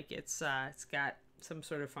kind of like it's got some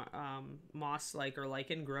sort of moss-like or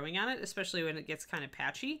lichen growing on it, especially when it gets kind of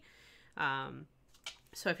patchy.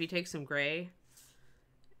 So if you take some gray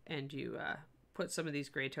and you put some of these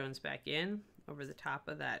gray tones back in over the top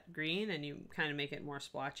of that green and you kind of make it more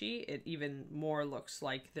splotchy, it even more looks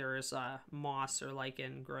like there's moss or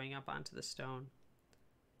lichen growing up onto the stone.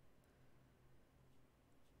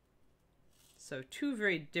 So 2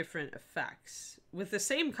 very different effects with the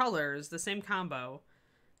same colors, the same combo,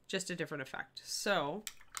 just a different effect. So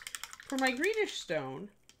for my greenish stone,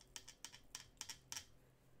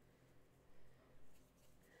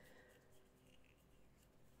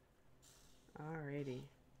 alrighty,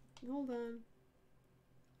 hold on.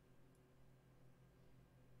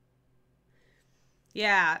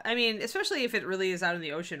 Yeah, I mean, especially if it really is out in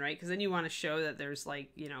the ocean, right? Because then you want to show that there's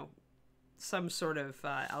like, some sort of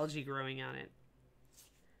algae growing on it.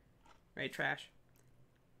 Right, Trash?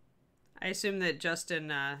 I assume that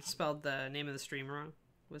Justin spelled the name of the stream wrong.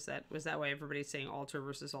 Was that why everybody's saying altar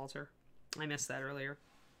versus altar? I missed that earlier.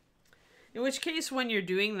 In which case, when you're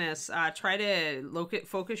doing this, try to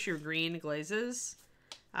focus your green glazes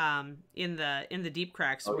in the deep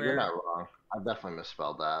cracks. Oh, you're not wrong. I definitely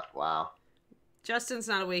misspelled that. Wow. Justin's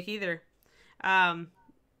not awake either.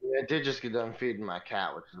 Yeah, I did just get done feeding my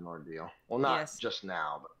cat, which is an ordeal. Well, not just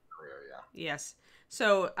now, but earlier, yeah. Yes.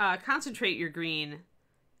 So concentrate your green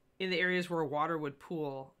in the areas where water would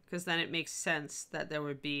pool, because then it makes sense that there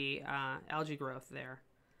would be algae growth there.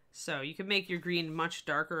 So you can make your green much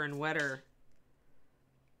darker and wetter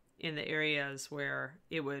in the areas where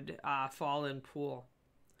it would fall and pool.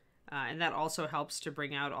 And that also helps to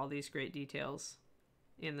bring out all these great details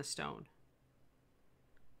in the stone.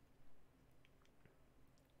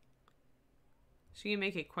 So you can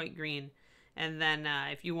make it quite green. And then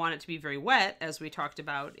if you want it to be very wet, as we talked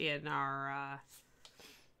about in our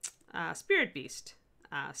Spirit Beast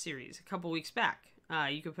series a couple weeks back,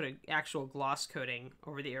 you could put an actual gloss coating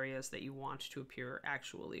over the areas that you want to appear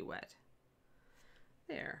actually wet.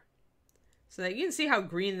 There. So that you can see how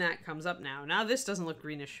green that comes up now. Now this doesn't look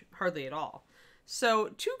greenish hardly at all. So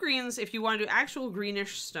 2 greens if you want to do actual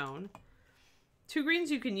greenish stone. two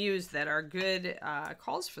greens you can use that are good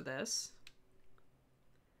calls for this.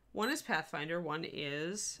 One is Pathfinder, one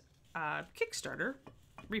is Kickstarter,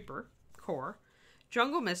 Reaper, Core,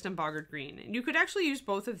 Jungle Mist, and Boggart Green. And you could actually use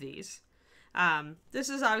both of these. This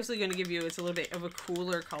is obviously going to give you, it's a little bit of a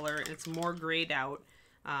cooler color, and it's more grayed out.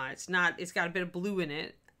 It's got a bit of blue in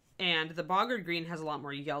it, and the Boggart Green has a lot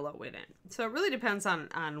more yellow in it. So it really depends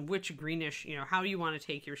on which greenish, how you want to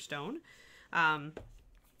take your stone.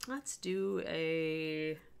 Let's do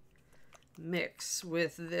a mix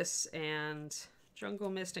with this and Jungle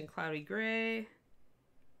Mist and Cloudy Gray.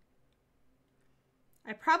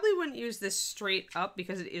 I probably wouldn't use this straight up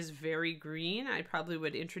because it is very green. I probably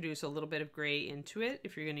would introduce a little bit of gray into it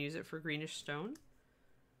if you're going to use it for greenish stone.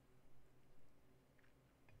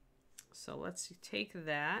 So let's take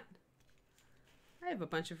that. I have a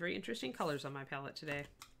bunch of very interesting colors on my palette today.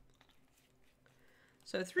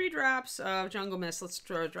 So 3 drops of Jungle Mist. Let's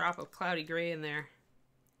throw a drop of Cloudy Gray in there.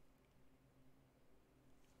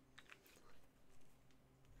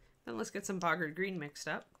 Then let's get some Boggart Green mixed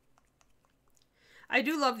up. I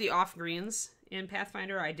do love the off greens in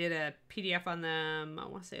Pathfinder. I did a PDF on them, I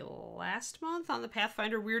want to say last month, on the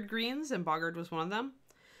Pathfinder weird greens, and Boggart was one of them.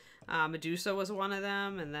 Medusa was one of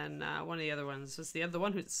them, and then one of the other ones was the other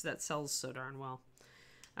one that sells so darn well.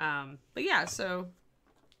 But yeah, so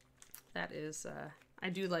that is, I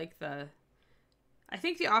do like I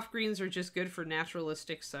think the off greens are just good for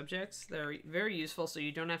naturalistic subjects. They're very useful, so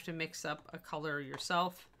you don't have to mix up a color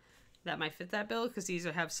yourself that might fit that bill, because these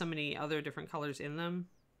have so many other different colors in them.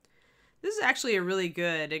 This is actually a really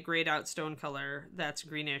good grayed out stone color that's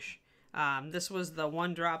greenish. This was the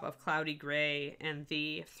 1 drop of Cloudy Gray and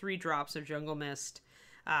the 3 drops of Jungle Mist.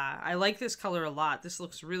 I like this color a lot. This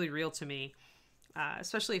looks really real to me,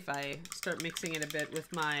 especially if I start mixing it a bit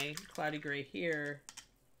with my Cloudy Gray here.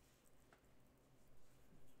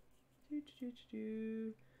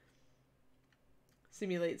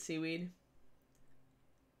 Simulate seaweed.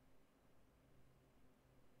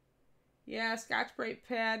 Yeah, Scotch-Brite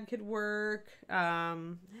pad could work.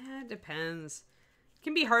 It depends. It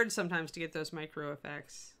can be hard sometimes to get those micro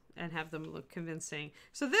effects and have them look convincing.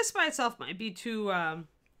 So this by itself might be too, a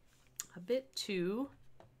bit too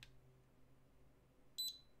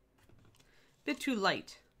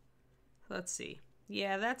light. Let's see.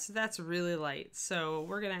 Yeah, that's really light. So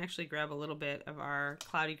we're gonna actually grab a little bit of our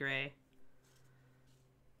Cloudy Gray,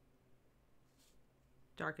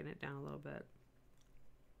 darken it down a little bit.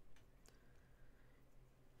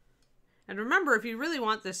 And remember, if you really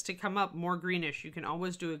want this to come up more greenish, you can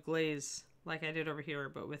always do a glaze like I did over here,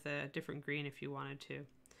 but with a different green if you wanted to.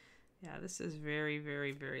 Yeah, this is very,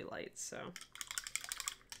 very, very light. So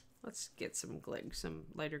let's get some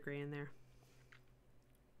lighter gray in there.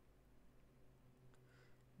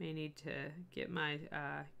 May need to get my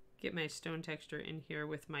stone texture in here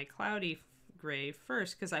with my Cloudy Gray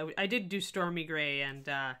first, because I did do Stormy Gray and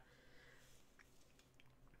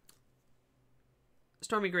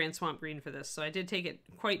Stormy Gray and Swamp Green for this, so I did take it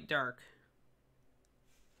quite dark.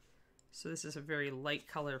 So this is a very light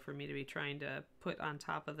color for me to be trying to put on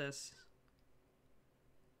top of this.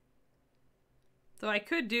 Though I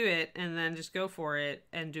could do it and then just go for it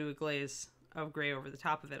and do a glaze of gray over the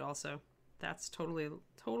top of it also. That's totally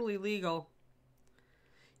legal.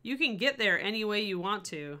 You can get there any way you want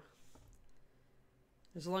to,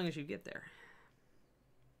 as long as you get there.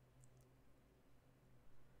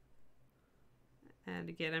 And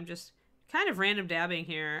again, I'm just kind of random dabbing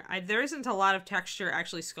here. There isn't a lot of texture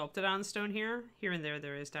actually sculpted on the stone here. Here and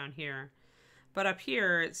there is down here. But up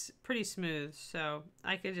here, it's pretty smooth. So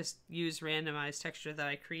I could just use randomized texture that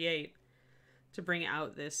I create to bring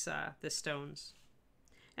out this stones.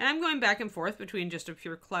 And I'm going back and forth between just a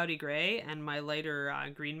pure Cloudy Gray and my lighter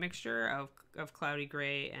green mixture of Cloudy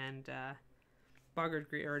Gray and Boggart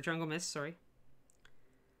Green, or Jungle Mist, sorry.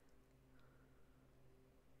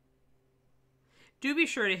 Do be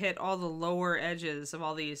sure to hit all the lower edges of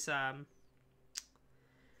all these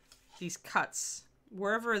cuts.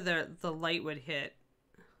 Wherever the light would hit,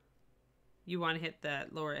 you want to hit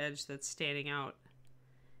that lower edge that's standing out.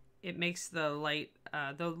 It makes the light,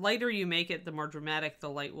 the lighter you make it, the more dramatic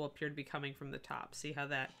the light will appear to be coming from the top. See how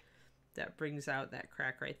that brings out that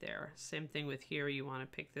crack right there. Same thing with here. You want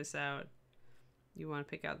to pick this out. You want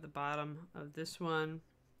to pick out the bottom of this one.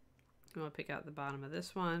 You want to pick out the bottom of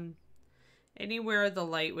this one. Anywhere the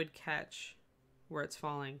light would catch where it's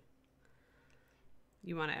falling,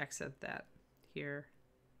 you want to accent that here.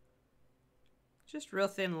 Just real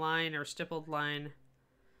thin line or stippled line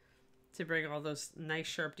to bring all those nice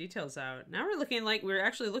sharp details out. Now we're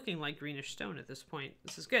actually looking like greenish stone at this point.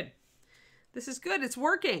 This is good. This is good. It's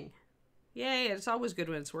working. Yay. It's always good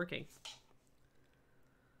when it's working.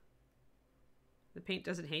 The paint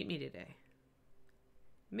doesn't hate me today.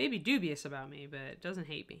 Maybe dubious about me, but it doesn't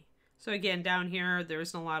hate me. So again, down here, there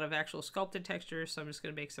isn't a lot of actual sculpted texture, so I'm just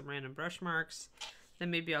going to make some random brush marks. Then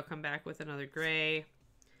maybe I'll come back with another gray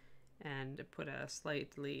and put a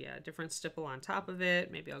slightly different stipple on top of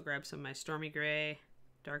it. Maybe I'll grab some of my stormy gray,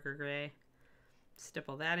 darker gray,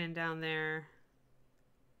 stipple that in down there.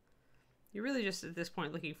 You're really just at this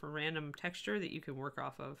point looking for random texture that you can work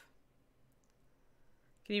off of.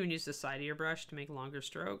 You can even use the side of your brush to make longer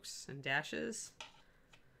strokes and dashes.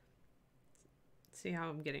 See how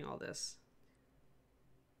I'm getting all this.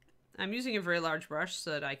 I'm using a very large brush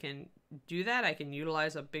so that I can do that. I can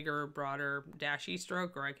utilize a bigger, broader, dashy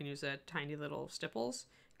stroke, or I can use a tiny little stipples,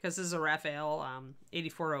 because this is a Raphael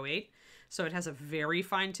 8408, so it has a very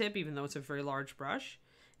fine tip, even though it's a very large brush,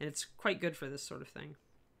 and it's quite good for this sort of thing.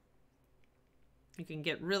 You can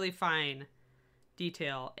get really fine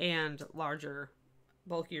detail and larger,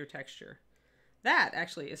 bulkier texture. That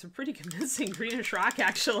actually is a pretty convincing greenish rock,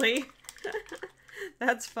 actually.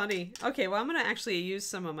 That's funny. Okay, well, I'm going to actually use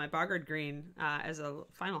some of my boggart green as a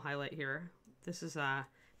final highlight here. This is a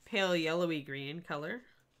pale yellowy green color.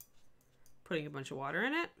 Putting a bunch of water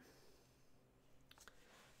in it.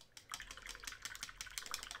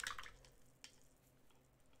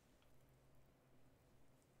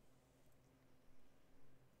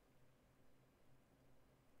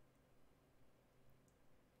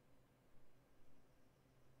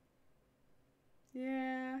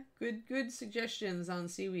 Yeah, good suggestions on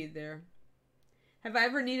seaweed there. Have I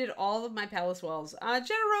ever needed all of my Palace Wells? Jenna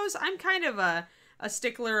Rose, I'm kind of a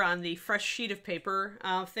stickler on the fresh sheet of paper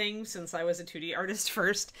thing, since I was a 2D artist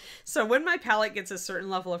first. So when my palette gets a certain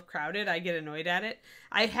level of crowded, I get annoyed at it.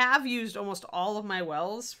 I have used almost all of my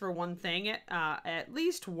wells for one thing at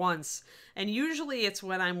least once. And usually it's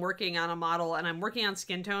when I'm working on a model and I'm working on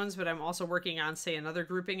skin tones, but I'm also working on, say, another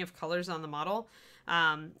grouping of colors on the model.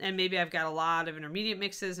 And maybe I've got a lot of intermediate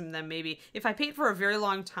mixes, and then maybe if I paint for a very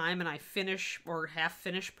long time and I finish or half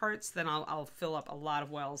finish parts, then I'll fill up a lot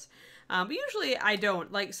of wells. But usually I don't.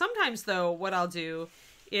 Like, sometimes though, what I'll do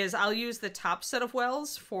is I'll use the top set of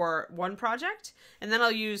wells for one project, and then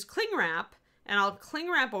I'll use cling wrap, and I'll cling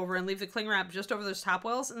wrap over and leave the cling wrap just over those top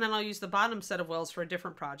wells, and then I'll use the bottom set of wells for a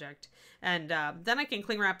different project. And then I can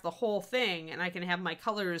cling wrap the whole thing, and I can have my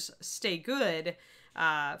colors stay good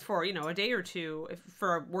for, you know, a day or two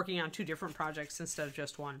for working on two different projects instead of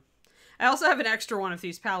just one. I also have an extra one of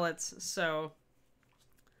these palettes, so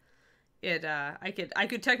I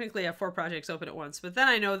could technically have 4 projects open at once, but then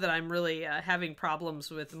I know that I'm really having problems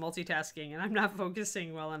with multitasking and I'm not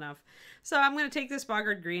focusing well enough. So I'm going to take this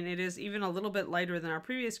boggart green. It is even a little bit lighter than our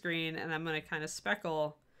previous green, and I'm going to kind of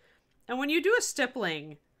speckle. And when you do a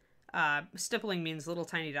stippling, stippling means little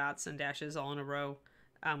tiny dots and dashes all in a row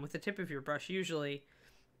with the tip of your brush usually.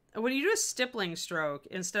 When you do a stippling stroke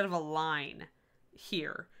instead of a line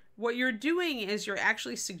here, what you're doing is you're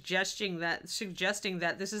actually suggesting that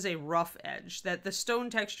this is a rough edge, that the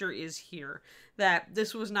stone texture is here, that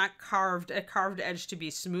this was not a carved edge to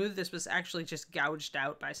be smooth. This was actually just gouged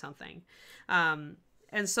out by something.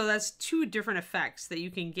 And so that's 2 different effects that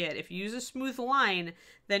you can get. If you use a smooth line,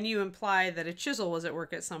 then you imply that a chisel was at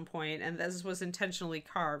work at some point and this was intentionally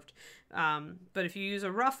carved. But if you use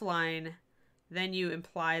a rough line, then you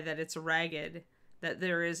imply that it's ragged, that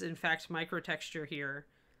there is in fact microtexture here.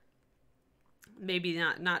 Maybe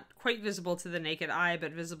not quite visible to the naked eye,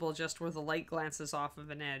 but visible just where the light glances off of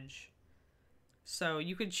an edge. So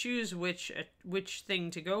you could choose which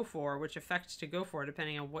thing to go for, which effect to go for,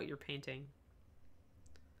 depending on what you're painting.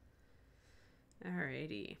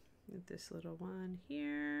 Alrighty, get this little one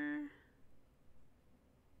here.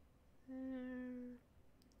 There.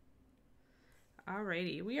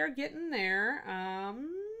 Alrighty, we are getting there.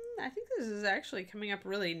 I think this is actually coming up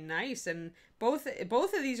really nice, and both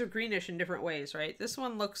of these are greenish in different ways, right? This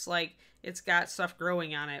one looks like it's got stuff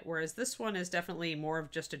growing on it, whereas this one is definitely more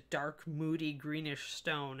of just a dark, moody, greenish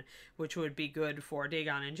stone, which would be good for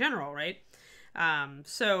Dagon in general, right?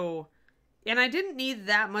 And I didn't need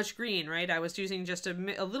that much green, right? I was using just a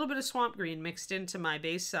little bit of swamp green mixed into my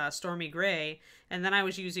base stormy gray, and then I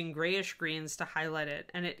was using grayish greens to highlight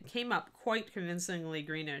it, and it came up quite convincingly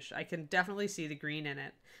greenish. I can definitely see the green in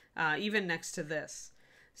it, even next to this.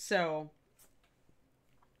 So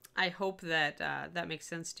I hope that that makes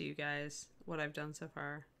sense to you guys, what I've done so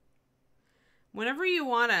far. Whenever you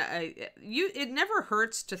want to, it never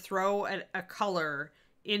hurts to throw a color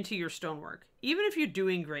into your stonework. Even if you're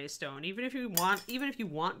doing gray stone, even if you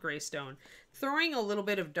want gray stone, throwing a little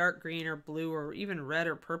bit of dark green or blue or even red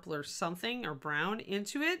or purple or something or brown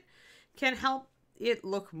into it can help it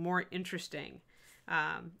look more interesting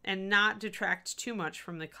and not detract too much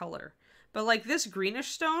from the color. But like this greenish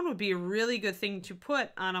stone would be a really good thing to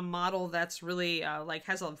put on a model that's really like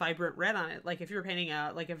has a vibrant red on it. Like if you're painting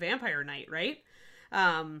like a vampire knight, right?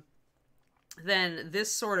 Then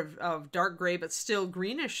this sort of dark gray but still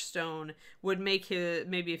greenish stone would make his,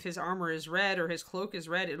 maybe if his armor is red or his cloak is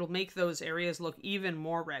red, it'll make those areas look even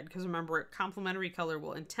more red. Because remember, complementary color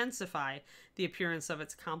will intensify the appearance of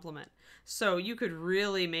its complement. So you could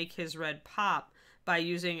really make his red pop by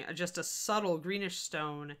using just a subtle greenish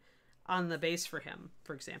stone on the base for him,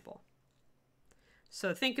 for example.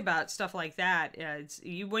 So think about stuff like that.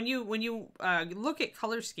 When you look at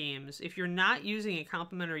color schemes, if you're not using a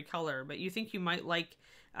complementary color, but you think you might like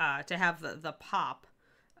to have the pop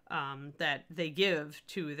that they give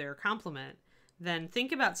to their complement, then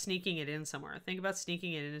think about sneaking it in somewhere. Think about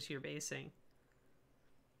sneaking it into your basing,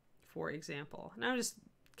 for example. And I'm just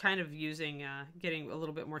kind of using, getting a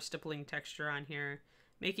little bit more stippling texture on here,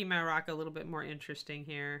 making my rock a little bit more interesting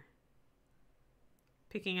here.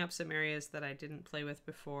 Picking up some areas that I didn't play with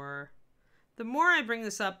before. The more I bring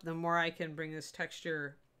this up, the more I can bring this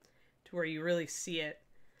texture to where you really see it.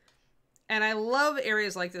 And I love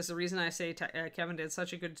areas like this. The reason I say Kevin did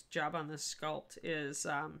such a good job on this sculpt is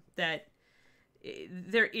that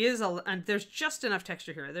there's just enough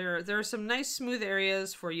texture here. There are some nice smooth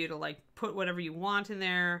areas for you to like put whatever you want in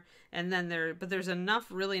there, and then there's enough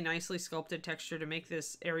really nicely sculpted texture to make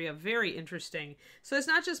this area very interesting. So it's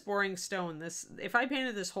not just boring stone. If I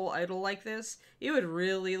painted this whole idol like this, it would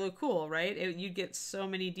really look cool, right? You'd get so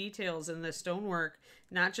many details in the stonework,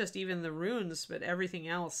 not just even the runes, but everything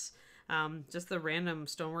else. Just the random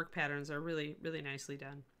stonework patterns are really, really nicely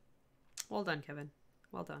done. Well done, Kevin.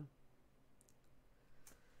 Well done.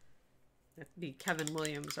 That'd be Kevin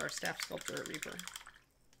Williams, our staff sculptor at Reaper.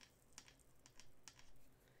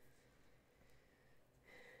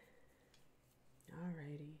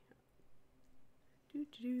 Alrighty.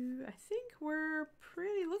 I think we're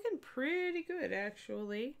looking pretty good,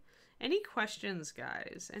 actually. Any questions,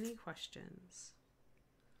 guys? Any questions?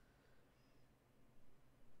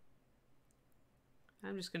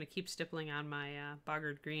 I'm just going to keep stippling on my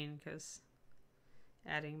boggard green because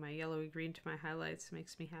adding my yellowy green to my highlights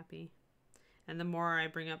makes me happy. And the more I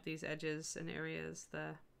bring up these edges and areas,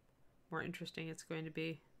 the more interesting it's going to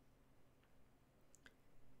be.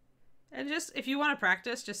 And just, if you want to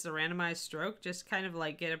practice just a randomized stroke, just kind of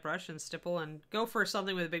like get a brush and stipple and go for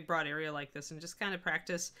something with a big broad area like this and just kind of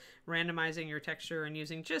practice randomizing your texture and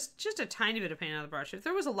using just a tiny bit of paint on the brush. If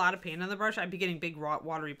there was a lot of paint on the brush, I'd be getting big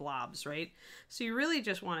watery blobs, right? So you really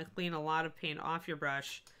just want to clean a lot of paint off your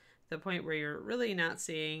brush to the point where you're really not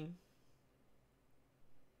seeing,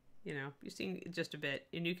 you know, you're seeing just a bit,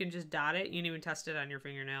 and you can just dot it. You can even test it on your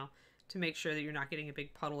fingernail to make sure that you're not getting a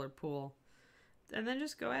big puddle or pool. And then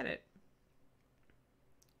just go at it.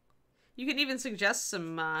 You can even suggest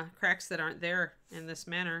some cracks that aren't there in this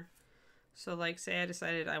manner. So like, say I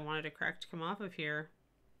decided I wanted a crack to come off of here.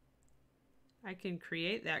 I can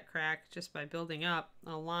create that crack just by building up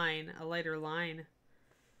a lighter line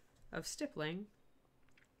of stippling.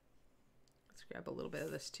 Let's grab a little bit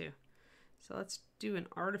of this too. So let's do an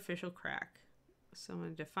artificial crack. So I'm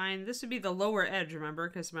going to define, this would be the lower edge, remember?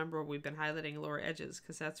 Because remember, we've been highlighting lower edges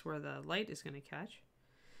because that's where the light is going to catch.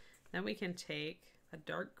 Then we can take a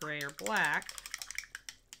dark gray or black,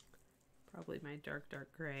 probably my dark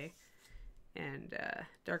gray, and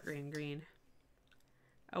dark gray and green.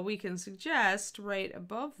 We can suggest right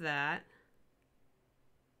above that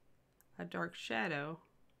a dark shadow.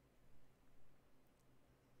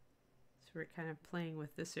 So we're kind of playing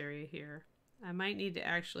with this area here. I might need to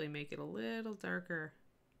actually make it a little darker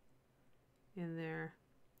in there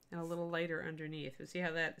and a little lighter underneath. But see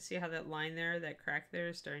how that line there, that crack there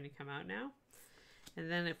is starting to come out now? And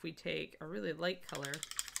then if we take a really light color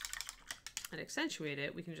and accentuate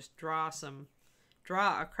it, we can just draw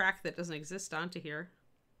a crack that doesn't exist onto here.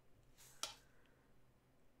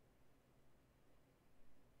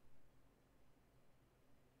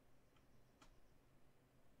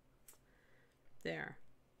 There.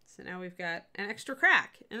 So now we've got an extra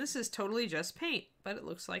crack, and this is totally just paint, but it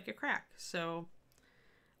looks like a crack. So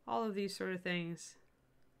all of these sort of things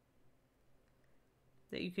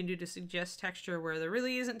that you can do to suggest texture where there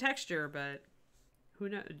really isn't texture, but who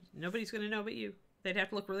knows? Nobody's going to know but you. They'd have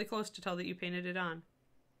to look really close to tell that you painted it on.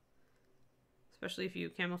 Especially if you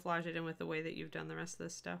camouflage it in with the way that you've done the rest of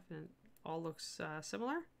this stuff and it all looks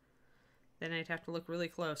similar. Then I'd have to look really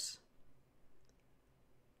close.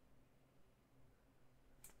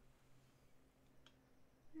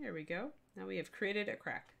 There we go. Now we have created a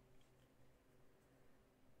crack.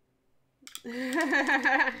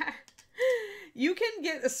 You can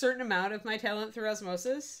get a certain amount of my talent through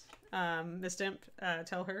osmosis, Miss Dimp,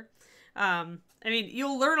 tell her. I mean,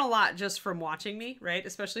 you'll learn a lot just from watching me, right?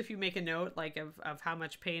 Especially if you make a note, like, of how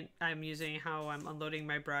much paint I'm using, how I'm unloading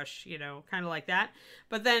my brush, you know, kind of like that.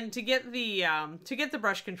 But then to get the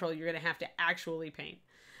brush control, you're going to have to actually paint.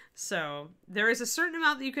 So there is a certain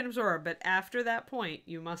amount that you can absorb, but after that point,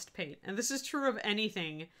 you must paint. And this is true of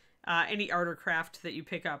anything, any art or craft that you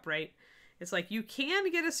pick up, right? It's like you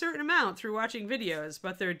can get a certain amount through watching videos,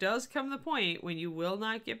 but there does come the point when you will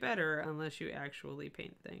not get better unless you actually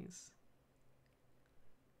paint things.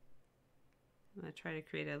 I'm going to try to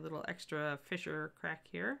create a little extra fissure crack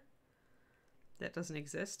here. That doesn't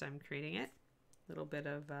exist. I'm creating it. A little bit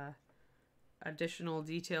of additional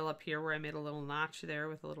detail up here where I made a little notch there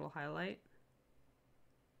with a little highlight.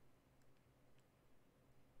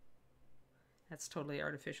 That's totally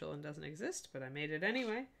artificial and doesn't exist, but I made it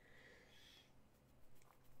anyway.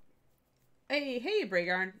 Hey,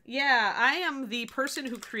 Bragarn. Yeah, I am the person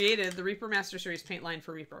who created the Reaper Master Series paint line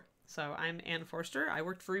for Reaper. So I'm Ann Forster. I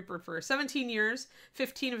worked for Reaper for 17 years,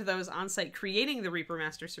 15 of those on site creating the Reaper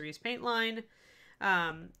Master Series paint line.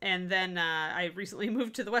 And then I recently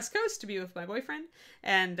moved to the West Coast to be with my boyfriend,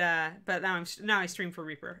 and but now I stream for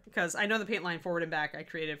Reaper because I know the paint line forward and back. I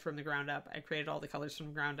created from the ground up. I created all the colors from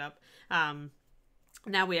the ground up.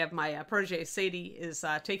 Now we have my protege Sadie is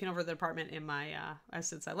taking over the department in my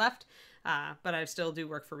since I left, but I still do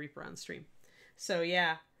work for Reaper on stream. So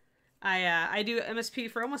yeah. I do MSP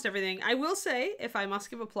for almost everything. I will say, if I must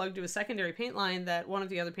give a plug to a secondary paint line, that one of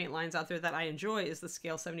the other paint lines out there that I enjoy is the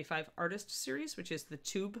Scale 75 Artist Series, which is the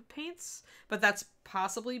tube paints. But that's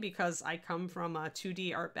possibly because I come from a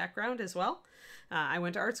 2D art background as well. I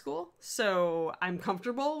went to art school, so I'm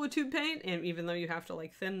comfortable with tube paint, and even though you have to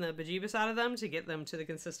like thin the bejeebus out of them to get them to the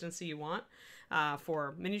consistency you want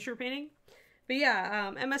for miniature painting. But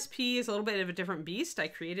yeah, MSP is a little bit of a different beast. I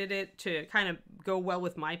created it to kind of go well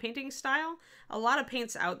with my painting style. A lot of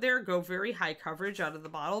paints out there go very high coverage out of the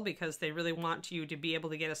bottle because they really want you to be able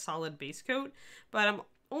to get a solid base coat. But I'm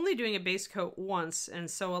only doing a base coat once, and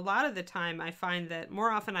so a lot of the time I find that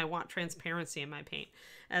more often I want transparency in my paint.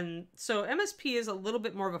 And so MSP is a little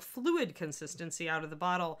bit more of a fluid consistency out of the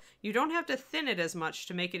bottle. You don't have to thin it as much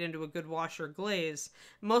to make it into a good wash or glaze,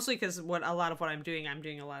 mostly because a lot of what I'm doing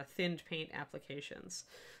a lot of thinned paint applications.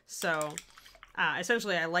 So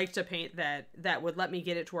essentially I like to paint that would let me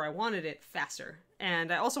get it to where I wanted it faster.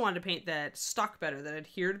 And I also wanted to paint that stuck better, that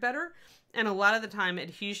adhered better. And a lot of the time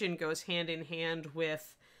adhesion goes hand in hand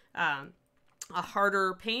with a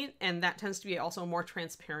harder paint, and that tends to be also a more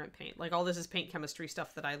transparent paint. Like all this is paint chemistry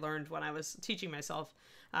stuff that I learned when I was teaching myself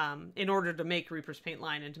in order to make Reaper's paint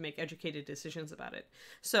line and to make educated decisions about it.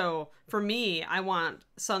 So for me, I want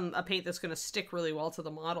a paint that's going to stick really well to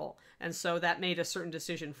the model. And so that made a certain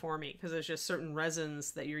decision for me because there's just certain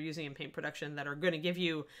resins that you're using in paint production that are going to give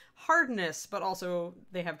you hardness, but also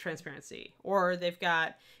they have transparency. Or they've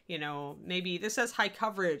got, you know, maybe this has high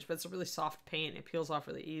coverage, but it's a really soft paint. It peels off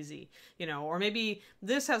really easy, you know, or maybe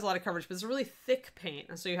this has a lot of coverage, but it's a really thick paint.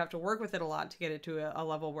 And so you have to work with it a lot to get it to a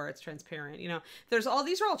level where it's transparent. You know, these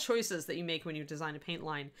are all choices that you make when you design a paint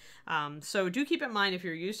line. So do keep in mind if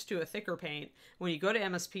you're used to a thicker paint, when you go to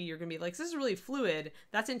MSP, you're going to be like, this is really fluid.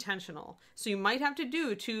 That's intentional. So you might have to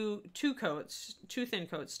do two thin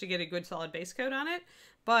coats to get a good solid base coat on it.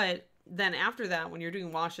 But then after that, when you're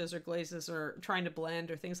doing washes or glazes or trying to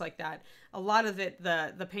blend or things like that, a lot of it,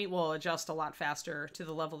 the paint will adjust a lot faster to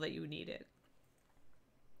the level that you need it.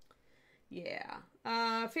 Yeah.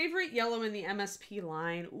 Favorite yellow in the MSP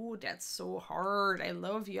line. Ooh, that's so hard. I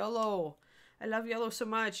love yellow. I love yellow so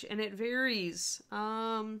much, and it varies.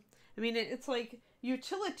 I mean, it's like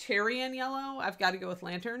utilitarian yellow. I've got to go with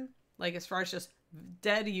lantern. Like as far as just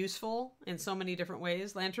dead useful in so many different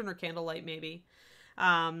ways. Lantern or candlelight maybe.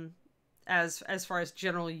 As far as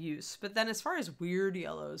general use. But then as far as weird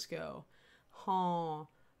yellows go,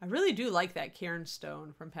 I really do like that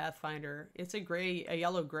cairnstone from Pathfinder. It's a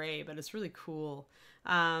yellow gray, but it's really cool.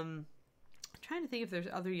 I'm trying to think if there's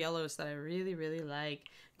other yellows that I really, really like.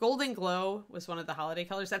 Golden Glow was one of the holiday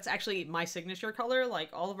colors. That's actually my signature color. Like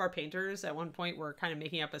all of our painters at one point were kind of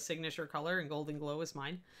making up a signature color, and Golden Glow is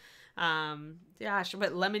mine. Gosh,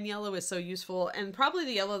 but lemon yellow is so useful, and probably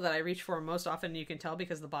the yellow that I reach for most often, you can tell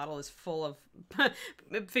because the bottle is full of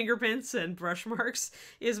fingerprints and brush marks,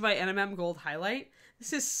 is my NMM Gold Highlight.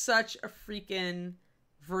 This is such a freaking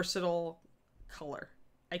versatile color.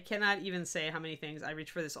 I cannot even say how many things I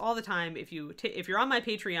reach for this all the time. If you're on my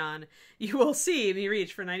Patreon, you will see me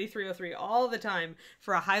reach for 9303 all the time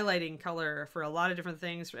for a highlighting color for a lot of different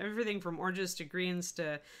things, everything from oranges to greens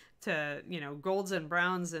to you know, golds and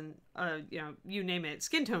browns and you know, you name it,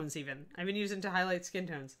 skin tones even. I've been using to highlight skin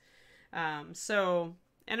tones. So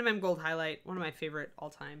NMM Gold Highlight, one of my favorite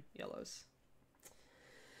all-time yellows.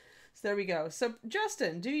 So there we go. So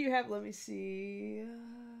Justin, do you have? Let me see.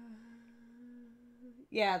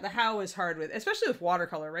 Yeah, the how is hard with, especially with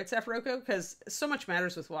watercolor, right, Safaroko? Because so much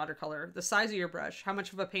matters with watercolor. The size of your brush, how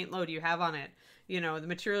much of a paint load you have on it, you know, the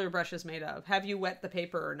material your brush is made of, have you wet the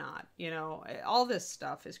paper or not, you know, all this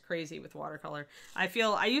stuff is crazy with watercolor. I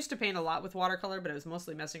feel, I used to paint a lot with watercolor, but it was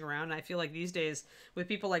mostly messing around. And I feel like these days, with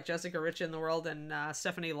people like Jessica Rich in the world and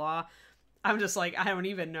Stephanie Law, I'm just like, I don't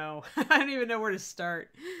even know. I don't even know where to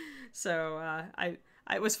start. So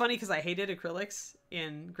it was funny because I hated acrylics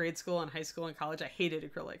in grade school and high school and college. I hated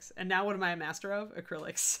acrylics. And now what am I a master of?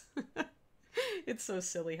 Acrylics. It's so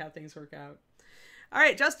silly how things work out. All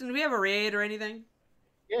right, Justin, do we have a raid or anything?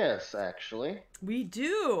 Yes, actually. We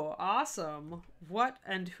do. Awesome. What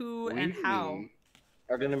and who and how? We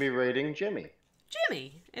are going to be raiding Jimmy.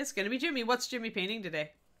 Jimmy. It's going to be Jimmy. What's Jimmy painting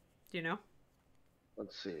today? Do you know?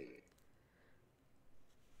 Let's see.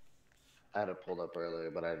 I had it pulled up earlier,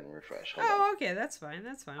 but I didn't refresh. Hold on. Okay, that's fine.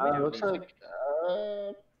 That's fine. Looks like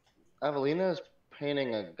Evelina is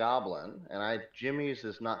painting a goblin, and Jimmy's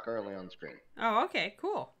is not currently on screen. Oh, okay,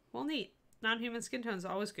 cool. Well, neat. Non-human skin tones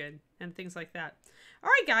always good, and things like that. All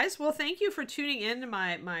right, guys. Well, thank you for tuning in to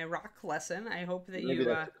my rock lesson. I hope that Maybe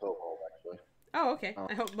that's a kobold, actually. Oh, okay.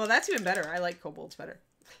 I hope. Well, that's even better. I like kobolds better.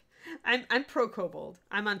 I'm pro kobold.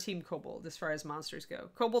 I'm on team kobold as far as monsters go.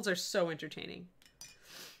 Kobolds are so entertaining.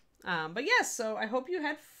 But yes, so I hope you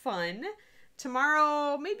had fun.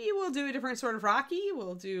 Tomorrow, maybe we'll do a different sort of Rocky.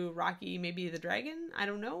 We'll do Rocky, maybe the dragon. I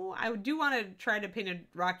don't know. I do want to try to paint a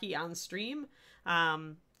Rocky on stream.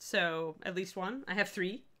 So at least one. I have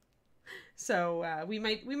 3. So we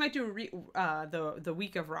might do the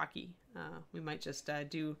week of Rocky. We might just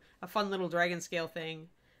do a fun little dragon scale thing.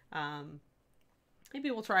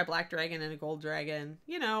 Maybe we'll try a black dragon and a gold dragon.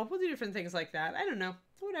 You know, we'll do different things like that. I don't know.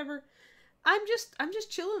 Whatever. I'm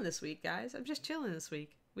just chilling this week, guys. I'm just chilling this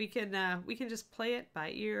week. We can just play it by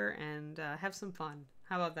ear and have some fun.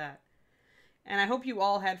 How about that? And I hope you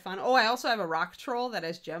all had fun. Oh, I also have a rock troll that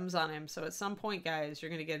has gems on him. So at some point, guys,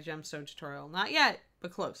 you're going to get a gemstone tutorial. Not yet,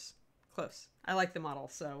 but close. Close. I like the model,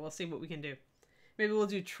 so we'll see what we can do. Maybe we'll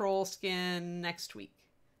do troll skin next week.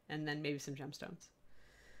 And then maybe some gemstones.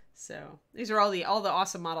 So these are all the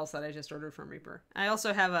awesome models that I just ordered from Reaper. I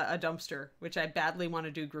also have a dumpster, which I badly want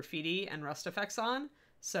to do graffiti and rust effects on.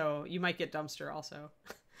 So you might get dumpster also.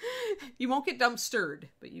 You won't get dumpstered,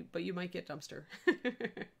 but you might get dumpster.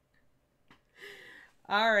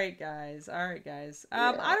 All right, guys. All right, guys.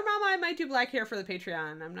 Otter Mama, I might do black hair for the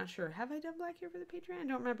Patreon. I'm not sure. Have I done black hair for the Patreon? I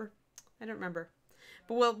don't remember.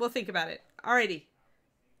 But we'll think about it. Alrighty.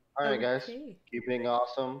 All right, guys. Keep being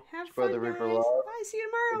awesome. Spread the Reaper love. Bye. See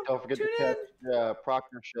you tomorrow. And don't forget to catch the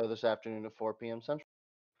Proctor show this afternoon at 4 p.m. Central.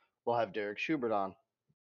 We'll have Derek Schubert on.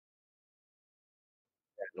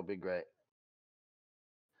 Yeah, it'll be great.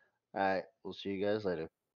 All right. We'll see you guys later.